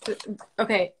 so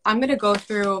I'm gonna go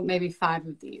through maybe 5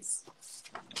 of these.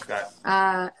 Okay.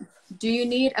 Do you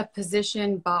need a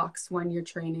position box when you're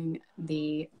training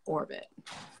the orbit?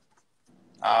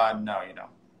 No, you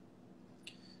don't.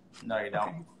 No, you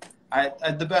don't.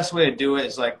 Okay. The best way to do it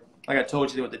is like I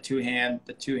told you with the two hand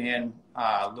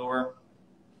lure.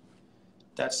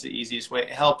 That's the easiest way. It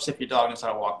helps if your dog knows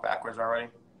how to walk backwards already.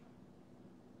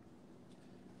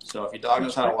 So if your dog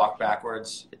knows how to walk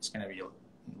backwards, it's going to be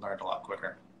learned a lot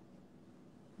quicker.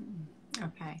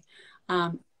 Okay.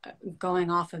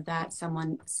 Going off of that,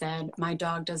 someone said, my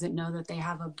dog doesn't know that they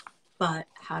have a butt.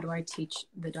 How do I teach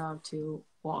the dog to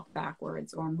walk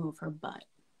backwards or move her butt?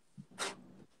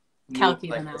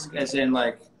 Calculate as in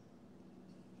like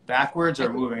backwards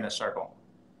or moving in a circle?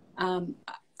 I'm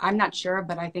not sure,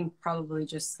 but I think probably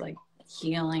just like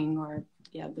heeling or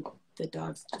the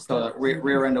dog's just. So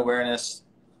rear end awareness,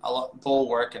 bull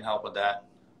work can help with that.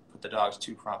 Put the dog's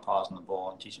 2 front paws on the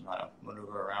bull and teach him how to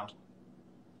maneuver around.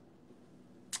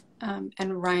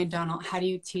 And Ryan Donald, how do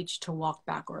you teach to walk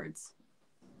backwards?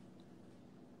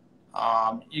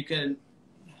 You can,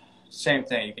 same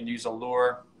thing. You can use a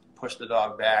lure, push the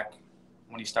dog back.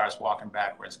 When he starts walking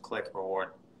backwards, click, reward.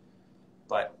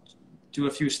 But do a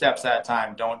few steps at a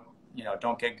time. Don't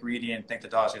get greedy and think the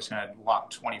dog's just going to walk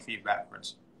 20 feet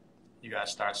backwards. You got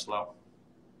to start slow.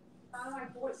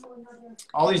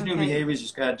 All these new behaviors, you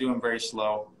just got to do them very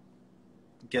slow.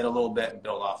 Get a little bit and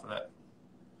build off of it.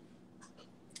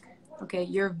 Okay,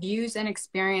 your views and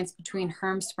experience between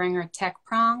Hermspringer tech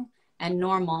prong and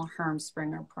normal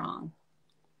Hermspringer prong.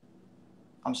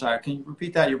 I'm sorry, can you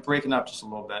repeat that? You're breaking up just a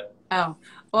little bit. Oh,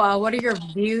 well, what are your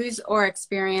views or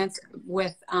experience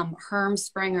with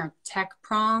Hermspringer tech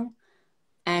prong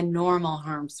and normal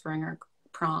Hermspringer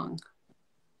prong?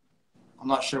 I'm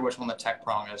not sure which one the tech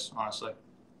prong is, honestly.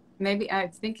 Maybe, I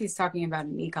think he's talking about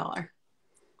an e-collar.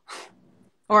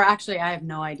 Or actually, I have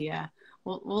no idea.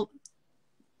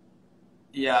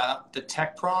 Yeah, the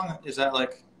tech prong, is that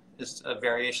like, is a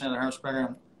variation of the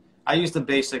Hermspringer? I use the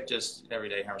basic, just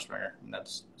everyday Hermspringer, and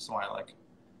that's the one I like.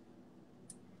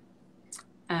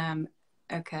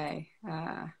 Okay.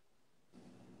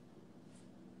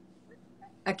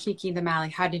 Akiki the Mali,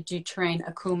 how did you train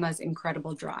Akuma's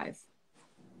incredible drive?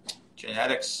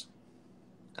 Genetics.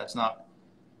 That's not,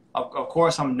 of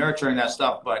course I'm nurturing that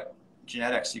stuff, but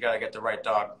genetics, you got to get the right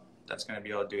dog that's going to be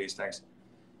able to do these things.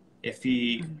 If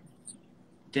he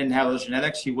didn't have those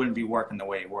genetics, he wouldn't be working the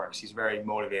way he works. He's very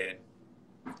motivated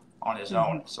on his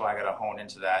own, so I got to hone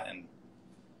into that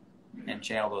and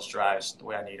channel those drives the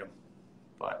way I need them.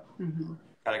 But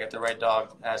got to get the right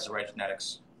dog that has the right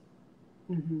genetics.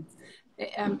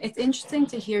 It's interesting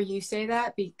to hear you say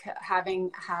that, because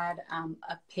having had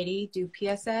a pitty do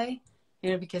PSA,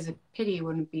 because a pitty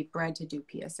wouldn't be bred to do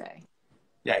PSA.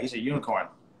 Yeah, he's a unicorn.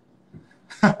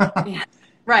 Yeah.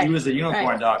 Right. He was a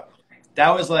unicorn dog. That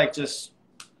was like just,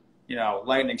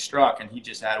 lightning struck, and he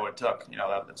just had what it took.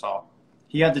 That's all.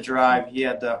 He had the drive, he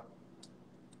had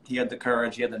the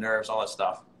courage, he had the nerves, all that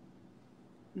stuff.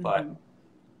 But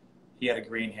he had a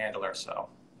green handler, so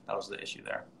that was the issue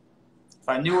there. If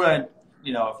I knew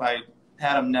if I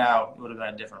had him now, it would have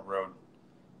been a different road.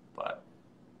 But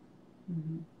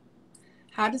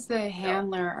how does the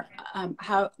handler?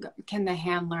 How can the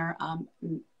handler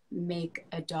make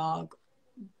a dog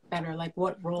better? Like,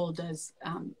 what role does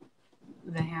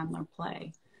the handler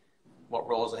play? What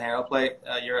role does the handler play?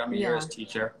 You're his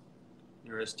teacher.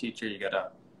 You're his teacher. You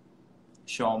gotta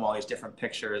show him all these different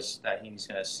pictures that he's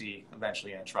gonna see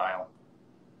eventually in a trial,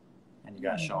 and you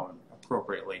gotta show him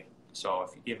appropriately. So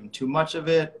if you give him too much of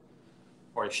it,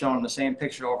 or you show him the same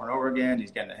picture over and over again,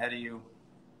 he's getting ahead of you.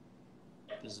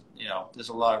 There's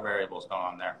a lot of variables going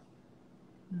on there.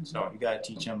 So you got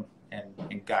to teach him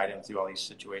and guide him through all these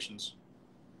situations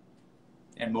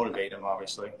and motivate him,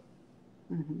 obviously.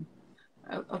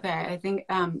 Okay, I think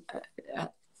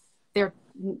there,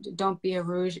 Don't Be a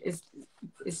Rouge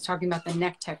is talking about the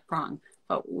neck tech prong,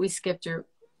 but we skipped your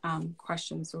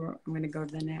question, so I'm going to go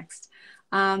to the next.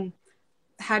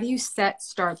 How do you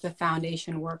start the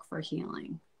foundation work for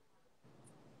healing?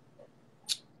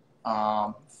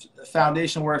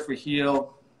 Foundation work for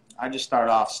heel, I just start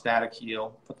off static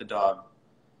heel, put the dog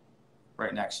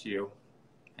right next to you,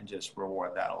 and just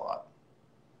reward that a lot,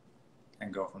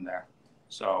 and go from there.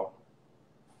 So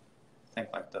I think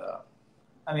like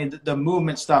the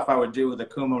movement stuff I would do with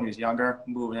Akuma when he was younger,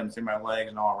 moving him through my legs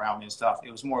and all around me and stuff.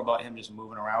 It was more about him just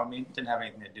moving around with me. It didn't have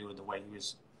anything to do with the way he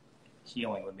was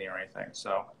healing with me or anything.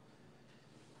 So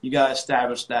you got to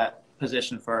establish that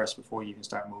position first before you can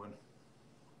start moving.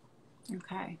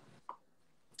 Okay.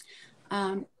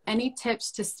 Any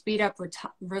tips to speed up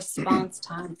response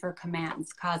time for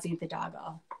commands? Kazi the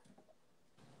doggo.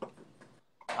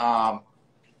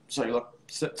 So you look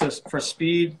for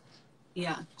speed.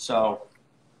 Yeah. So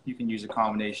you can use a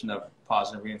combination of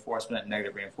positive reinforcement and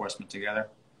negative reinforcement together,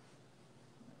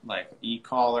 like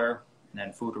e-collar and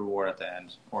then food reward at the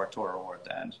end, or a toy reward at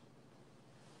the end.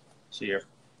 So you're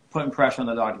putting pressure on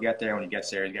the dog to get there. When he gets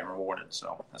there, he's getting rewarded.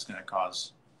 So that's going to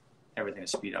cause everything to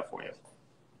speed up for you.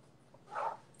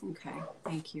 Okay,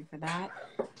 thank you for that.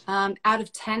 Out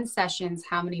of 10 sessions,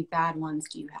 how many bad ones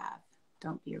do you have?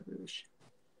 Don't Be a Rouge.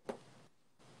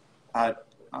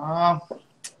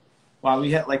 Well,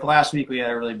 we had, like last week, we had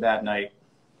a really bad night.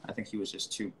 I think he was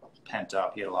just too pent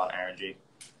up. He had a lot of energy,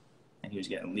 and he was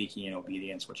getting leaky in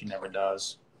obedience, which he never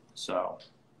does. So,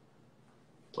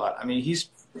 but I mean,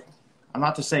 I'm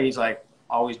not to say he's like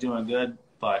always doing good,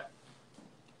 but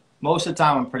most of the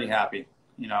time I'm pretty happy.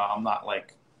 I'm not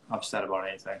like upset about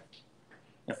anything.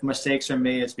 If mistakes are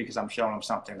made, it's because I'm showing him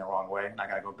something the wrong way, and I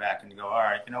got to go back and go, all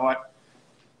right, you know what?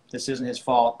 This isn't his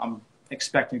fault. I'm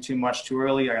expecting too much too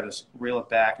early. I got to reel it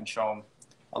back and show him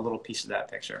a little piece of that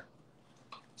picture.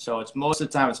 So it's most of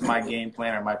the time it's my game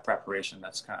plan or my preparation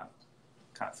that's kind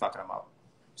of fucking him up.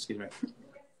 Excuse me.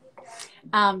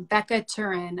 Becca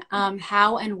Turin,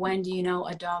 how and when do you know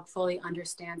a dog fully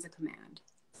understands a command?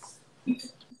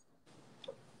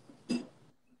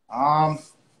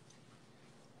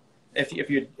 If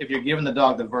you're giving the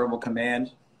dog the verbal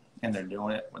command and they're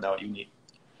doing it without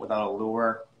a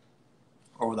lure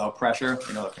or without pressure,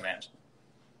 you know the commands.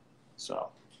 So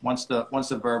once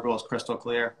the verbal is crystal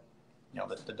clear, you know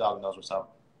the dog knows what's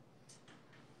up.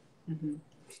 Mm-hmm.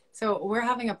 So we're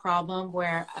having a problem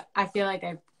where I feel like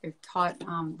I've taught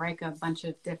Rika a bunch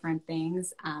of different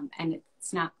things, and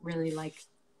it's not really like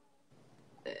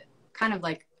kind of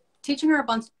like teaching her a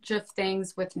bunch of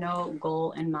things with no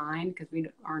goal in mind, because we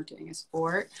aren't doing a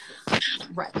sport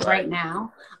right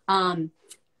now.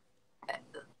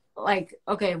 Like,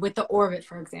 okay, with the orbit,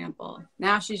 for example,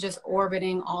 now she's just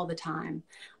orbiting all the time.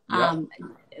 Yep.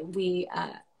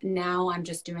 Now I'm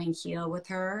just doing heel with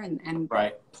her and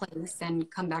place and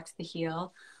come back to the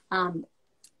heel.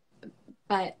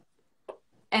 But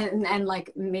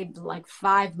like maybe like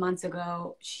 5 months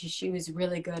ago, she was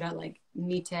really good at like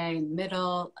mite in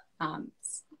middle,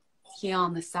 heel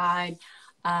on the side.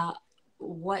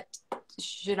 What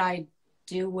should I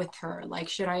do with her? Like,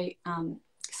 should I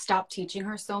stop teaching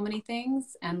her so many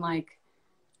things and like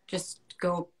just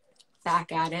go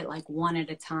back at it like one at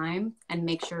a time and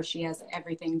make sure she has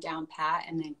everything down pat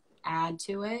and then add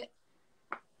to it?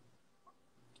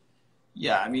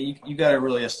 Yeah, I mean, you got to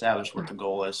really establish what the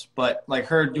goal is. But like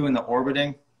her doing the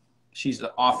orbiting, she's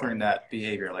offering that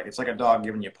behavior. Like it's like a dog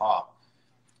giving you paw.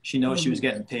 She knows she was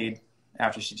getting paid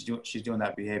after she's doing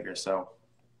that behavior. So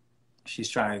she's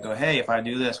trying to go, hey, if I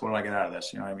do this, what do I get out of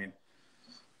this? You know what I mean?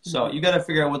 So you got to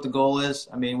figure out what the goal is.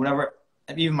 I mean, whenever,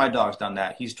 even my dog's done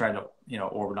that. He's tried to, you know,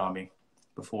 orbit on me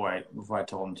before I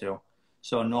told him to.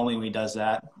 So normally when he does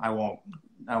that, I won't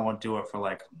do it for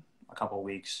like a couple of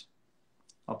weeks.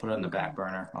 I'll put it in the back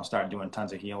burner. I'll start doing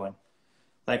tons of healing.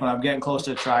 Like when I'm getting close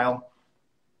to a trial,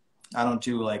 I don't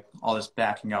do like all this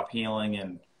backing up healing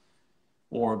and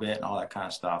orbit and all that kind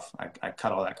of stuff. I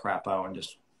cut all that crap out and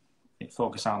just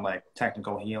focus on like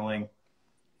technical healing,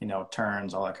 you know,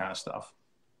 turns, all that kind of stuff.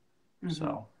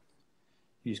 So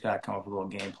you just got to come up with a little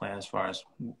game plan as far as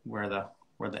where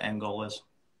the end goal is.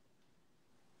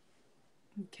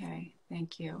 Okay,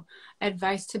 thank you.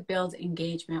 Advice to build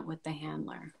engagement with the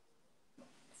handler.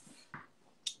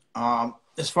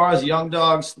 As far as young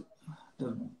dogs,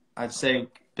 I'd say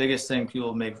biggest thing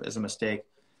people make as a mistake,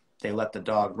 they let the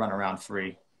dog run around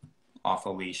free off a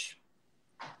leash.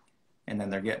 And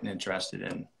then they're getting interested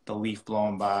in the leaf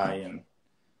blowing by. And,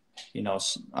 you know,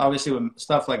 obviously with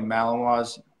stuff like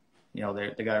Malinois, you know,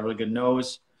 they got a really good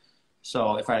nose.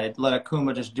 So if I let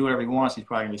Akuma just do whatever he wants, he's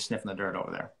probably going to be sniffing the dirt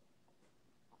over there.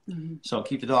 So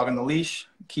keep the dog on the leash,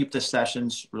 keep the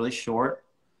sessions really short.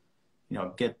 You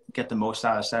know, get the most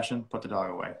out of the session, put the dog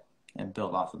away, and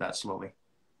build off of that slowly.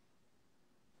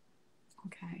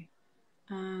 Okay.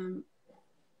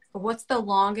 What's the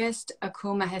longest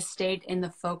Akuma has stayed in the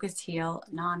focused heel,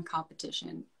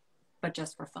 non-competition, but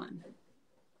just for fun?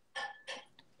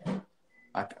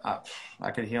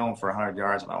 I could heel him for 100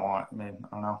 yards if I want. I mean, I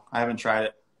don't know. I haven't tried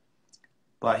it,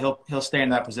 but he'll stay in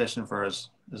that position for as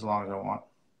long as I want.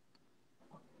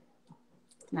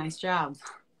 Nice job.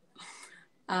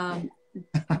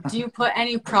 Do you put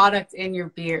any product in your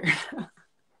beard?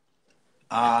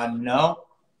 No.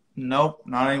 Nope,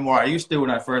 not anymore. I used to when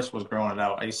I first was growing it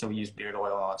out. I used to use beard oil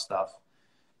and all that stuff,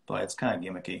 but it's kind of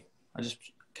gimmicky. I just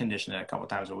condition it a couple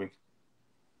times a week.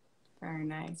 Very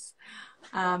nice.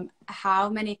 How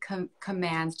many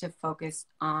commands to focus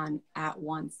on at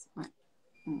once?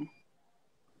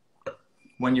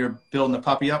 When you're building the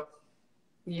puppy up?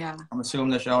 Yeah. I'm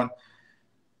assuming they're showing.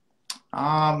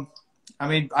 I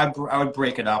mean, I would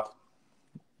break it up.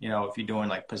 You know, if you're doing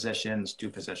like positions, do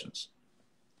positions.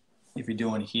 If you're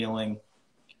doing healing,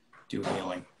 do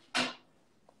healing.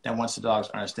 Then once the dogs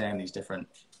understand these different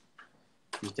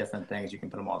things, you can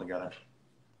put them all together.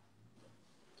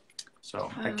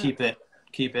 So I keep it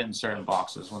in certain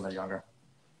boxes when they're younger.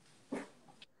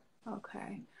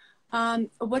 Okay.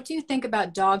 What do you think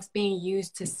about dogs being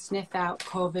used to sniff out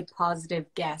COVID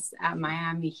positive guests at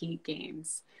Miami Heat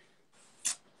games?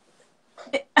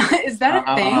 Is that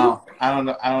a thing? I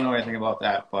don't know anything about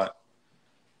that, but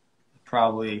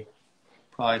probably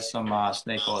some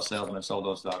snake oil salesman sold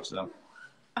those dogs to them.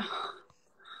 Oh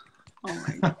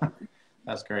my God.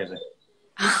 That's crazy.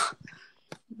 That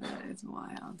is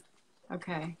wild.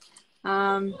 Okay.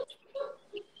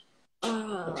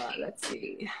 Let's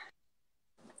see.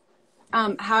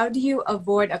 How do you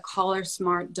avoid a collar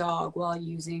smart dog while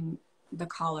using the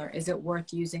collar? Is it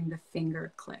worth using the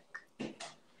finger click?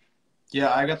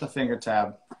 Yeah, I got the finger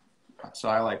tab, so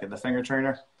I like it. The finger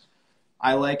trainer,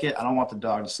 I like it. I don't want the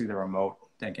dog to see the remote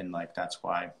thinking like that's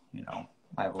why, you know,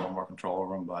 I have a little more control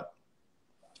over him. But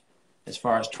as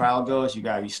far as trial goes, you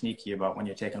got to be sneaky about when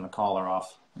you're taking the collar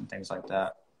off and things like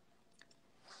that.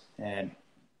 And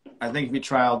I think if you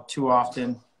trial too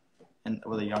often and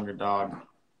with a younger dog,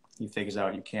 he figures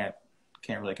out you can't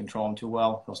really control him too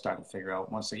well, he'll start to figure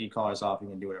out once the e-collar is off, he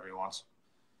can do whatever he wants.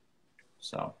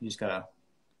 So you just gotta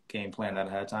game plan that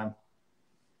ahead of time.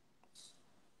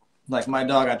 Like my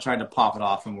dog, I tried to pop it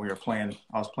off when we were playing.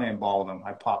 I was playing ball with him.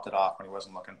 I popped it off when he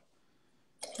wasn't looking.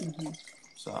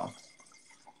 So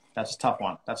that's a tough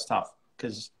one. That's tough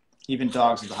because even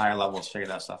dogs at the higher levels figure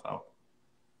that stuff out.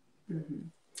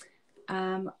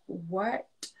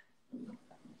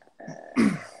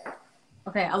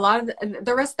 Okay, a lot of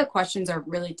the rest of the questions are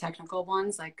really technical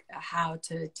ones, like how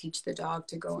to teach the dog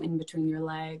to go in between your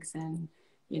legs and,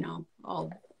 you know,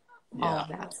 all of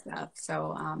that stuff.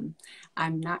 So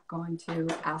I'm not going to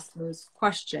ask those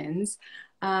questions.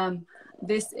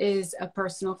 This is a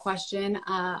personal question.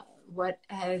 What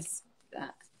is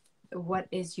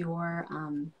your,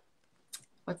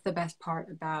 what's the best part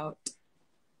about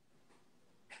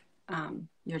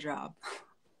your job?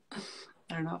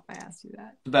 I don't know if I asked you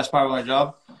that. The best part of my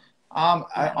job?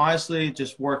 I honestly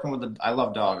just working with I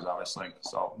love dogs, obviously.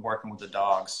 So working with the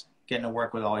dogs, getting to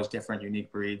work with all these different unique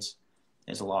breeds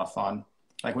is a lot of fun.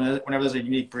 Like whenever there's a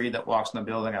unique breed that walks in the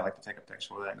building, I like to take a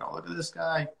picture with it and go, look at this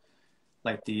guy.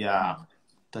 Like the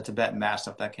Tibetan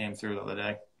Mastiff that came through the other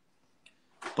day.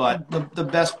 But the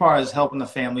best part is helping the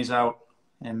families out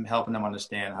and helping them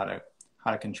understand how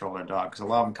to control their dog. Because a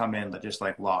lot of them come in, they're just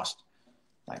like lost.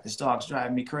 Like, this dog's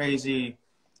driving me crazy.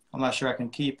 I'm not sure I can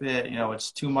keep it. You know,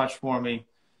 it's too much for me.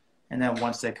 And then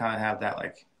once they kind of have that,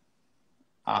 like,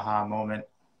 aha moment,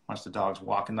 once the dog's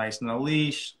walking nice on the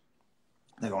leash,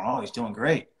 they're going, oh, he's doing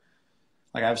great.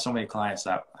 Like, I have so many clients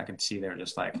that I can see they're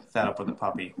just, like, fed up with the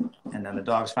puppy. And then the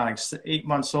dog's finally 8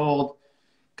 months old,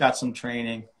 got some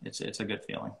training. It's a good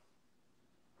feeling.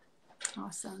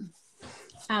 Awesome.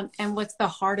 And what's the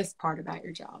hardest part about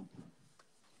your job?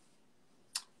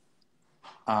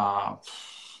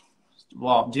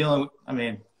 Well, I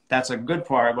mean, that's a good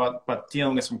part, but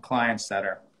dealing with some clients that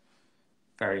are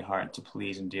very hard to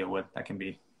please and deal with, that can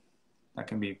be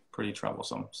pretty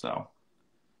troublesome. So,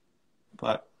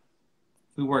 but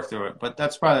we work through it. But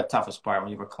that's probably the toughest part, when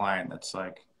you have a client that's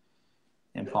like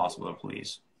impossible to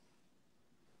please.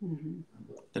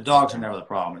 The dogs are never the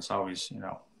problem. It's always, you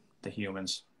know, the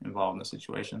humans involved in the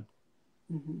situation.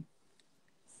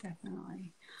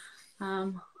 Definitely.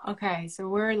 Okay, so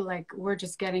we're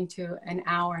just getting to an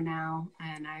hour now,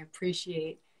 and I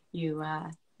appreciate you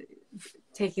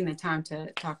taking the time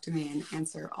to talk to me and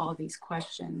answer all these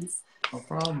questions. No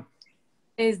problem.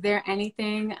 Is there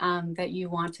anything that you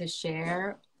want to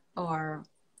share, or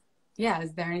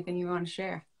is there anything you want to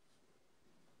share?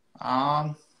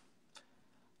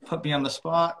 Put me on the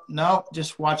spot. No,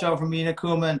 just watch out for me and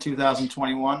Akuma in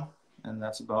 2021, and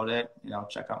that's about it. You know,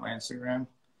 check out my Instagram.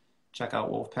 Check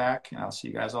out Wolfpack, and I'll see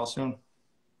you guys all soon.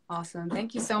 Awesome.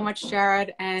 Thank you so much,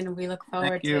 Jared. And we look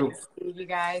forward to seeing you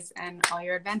guys and all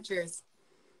your adventures.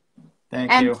 Thank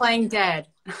you. And playing dead.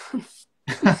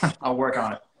 I'll work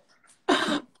on it.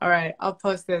 All right. I'll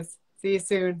post this. See you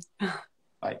soon.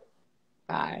 Bye.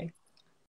 Bye.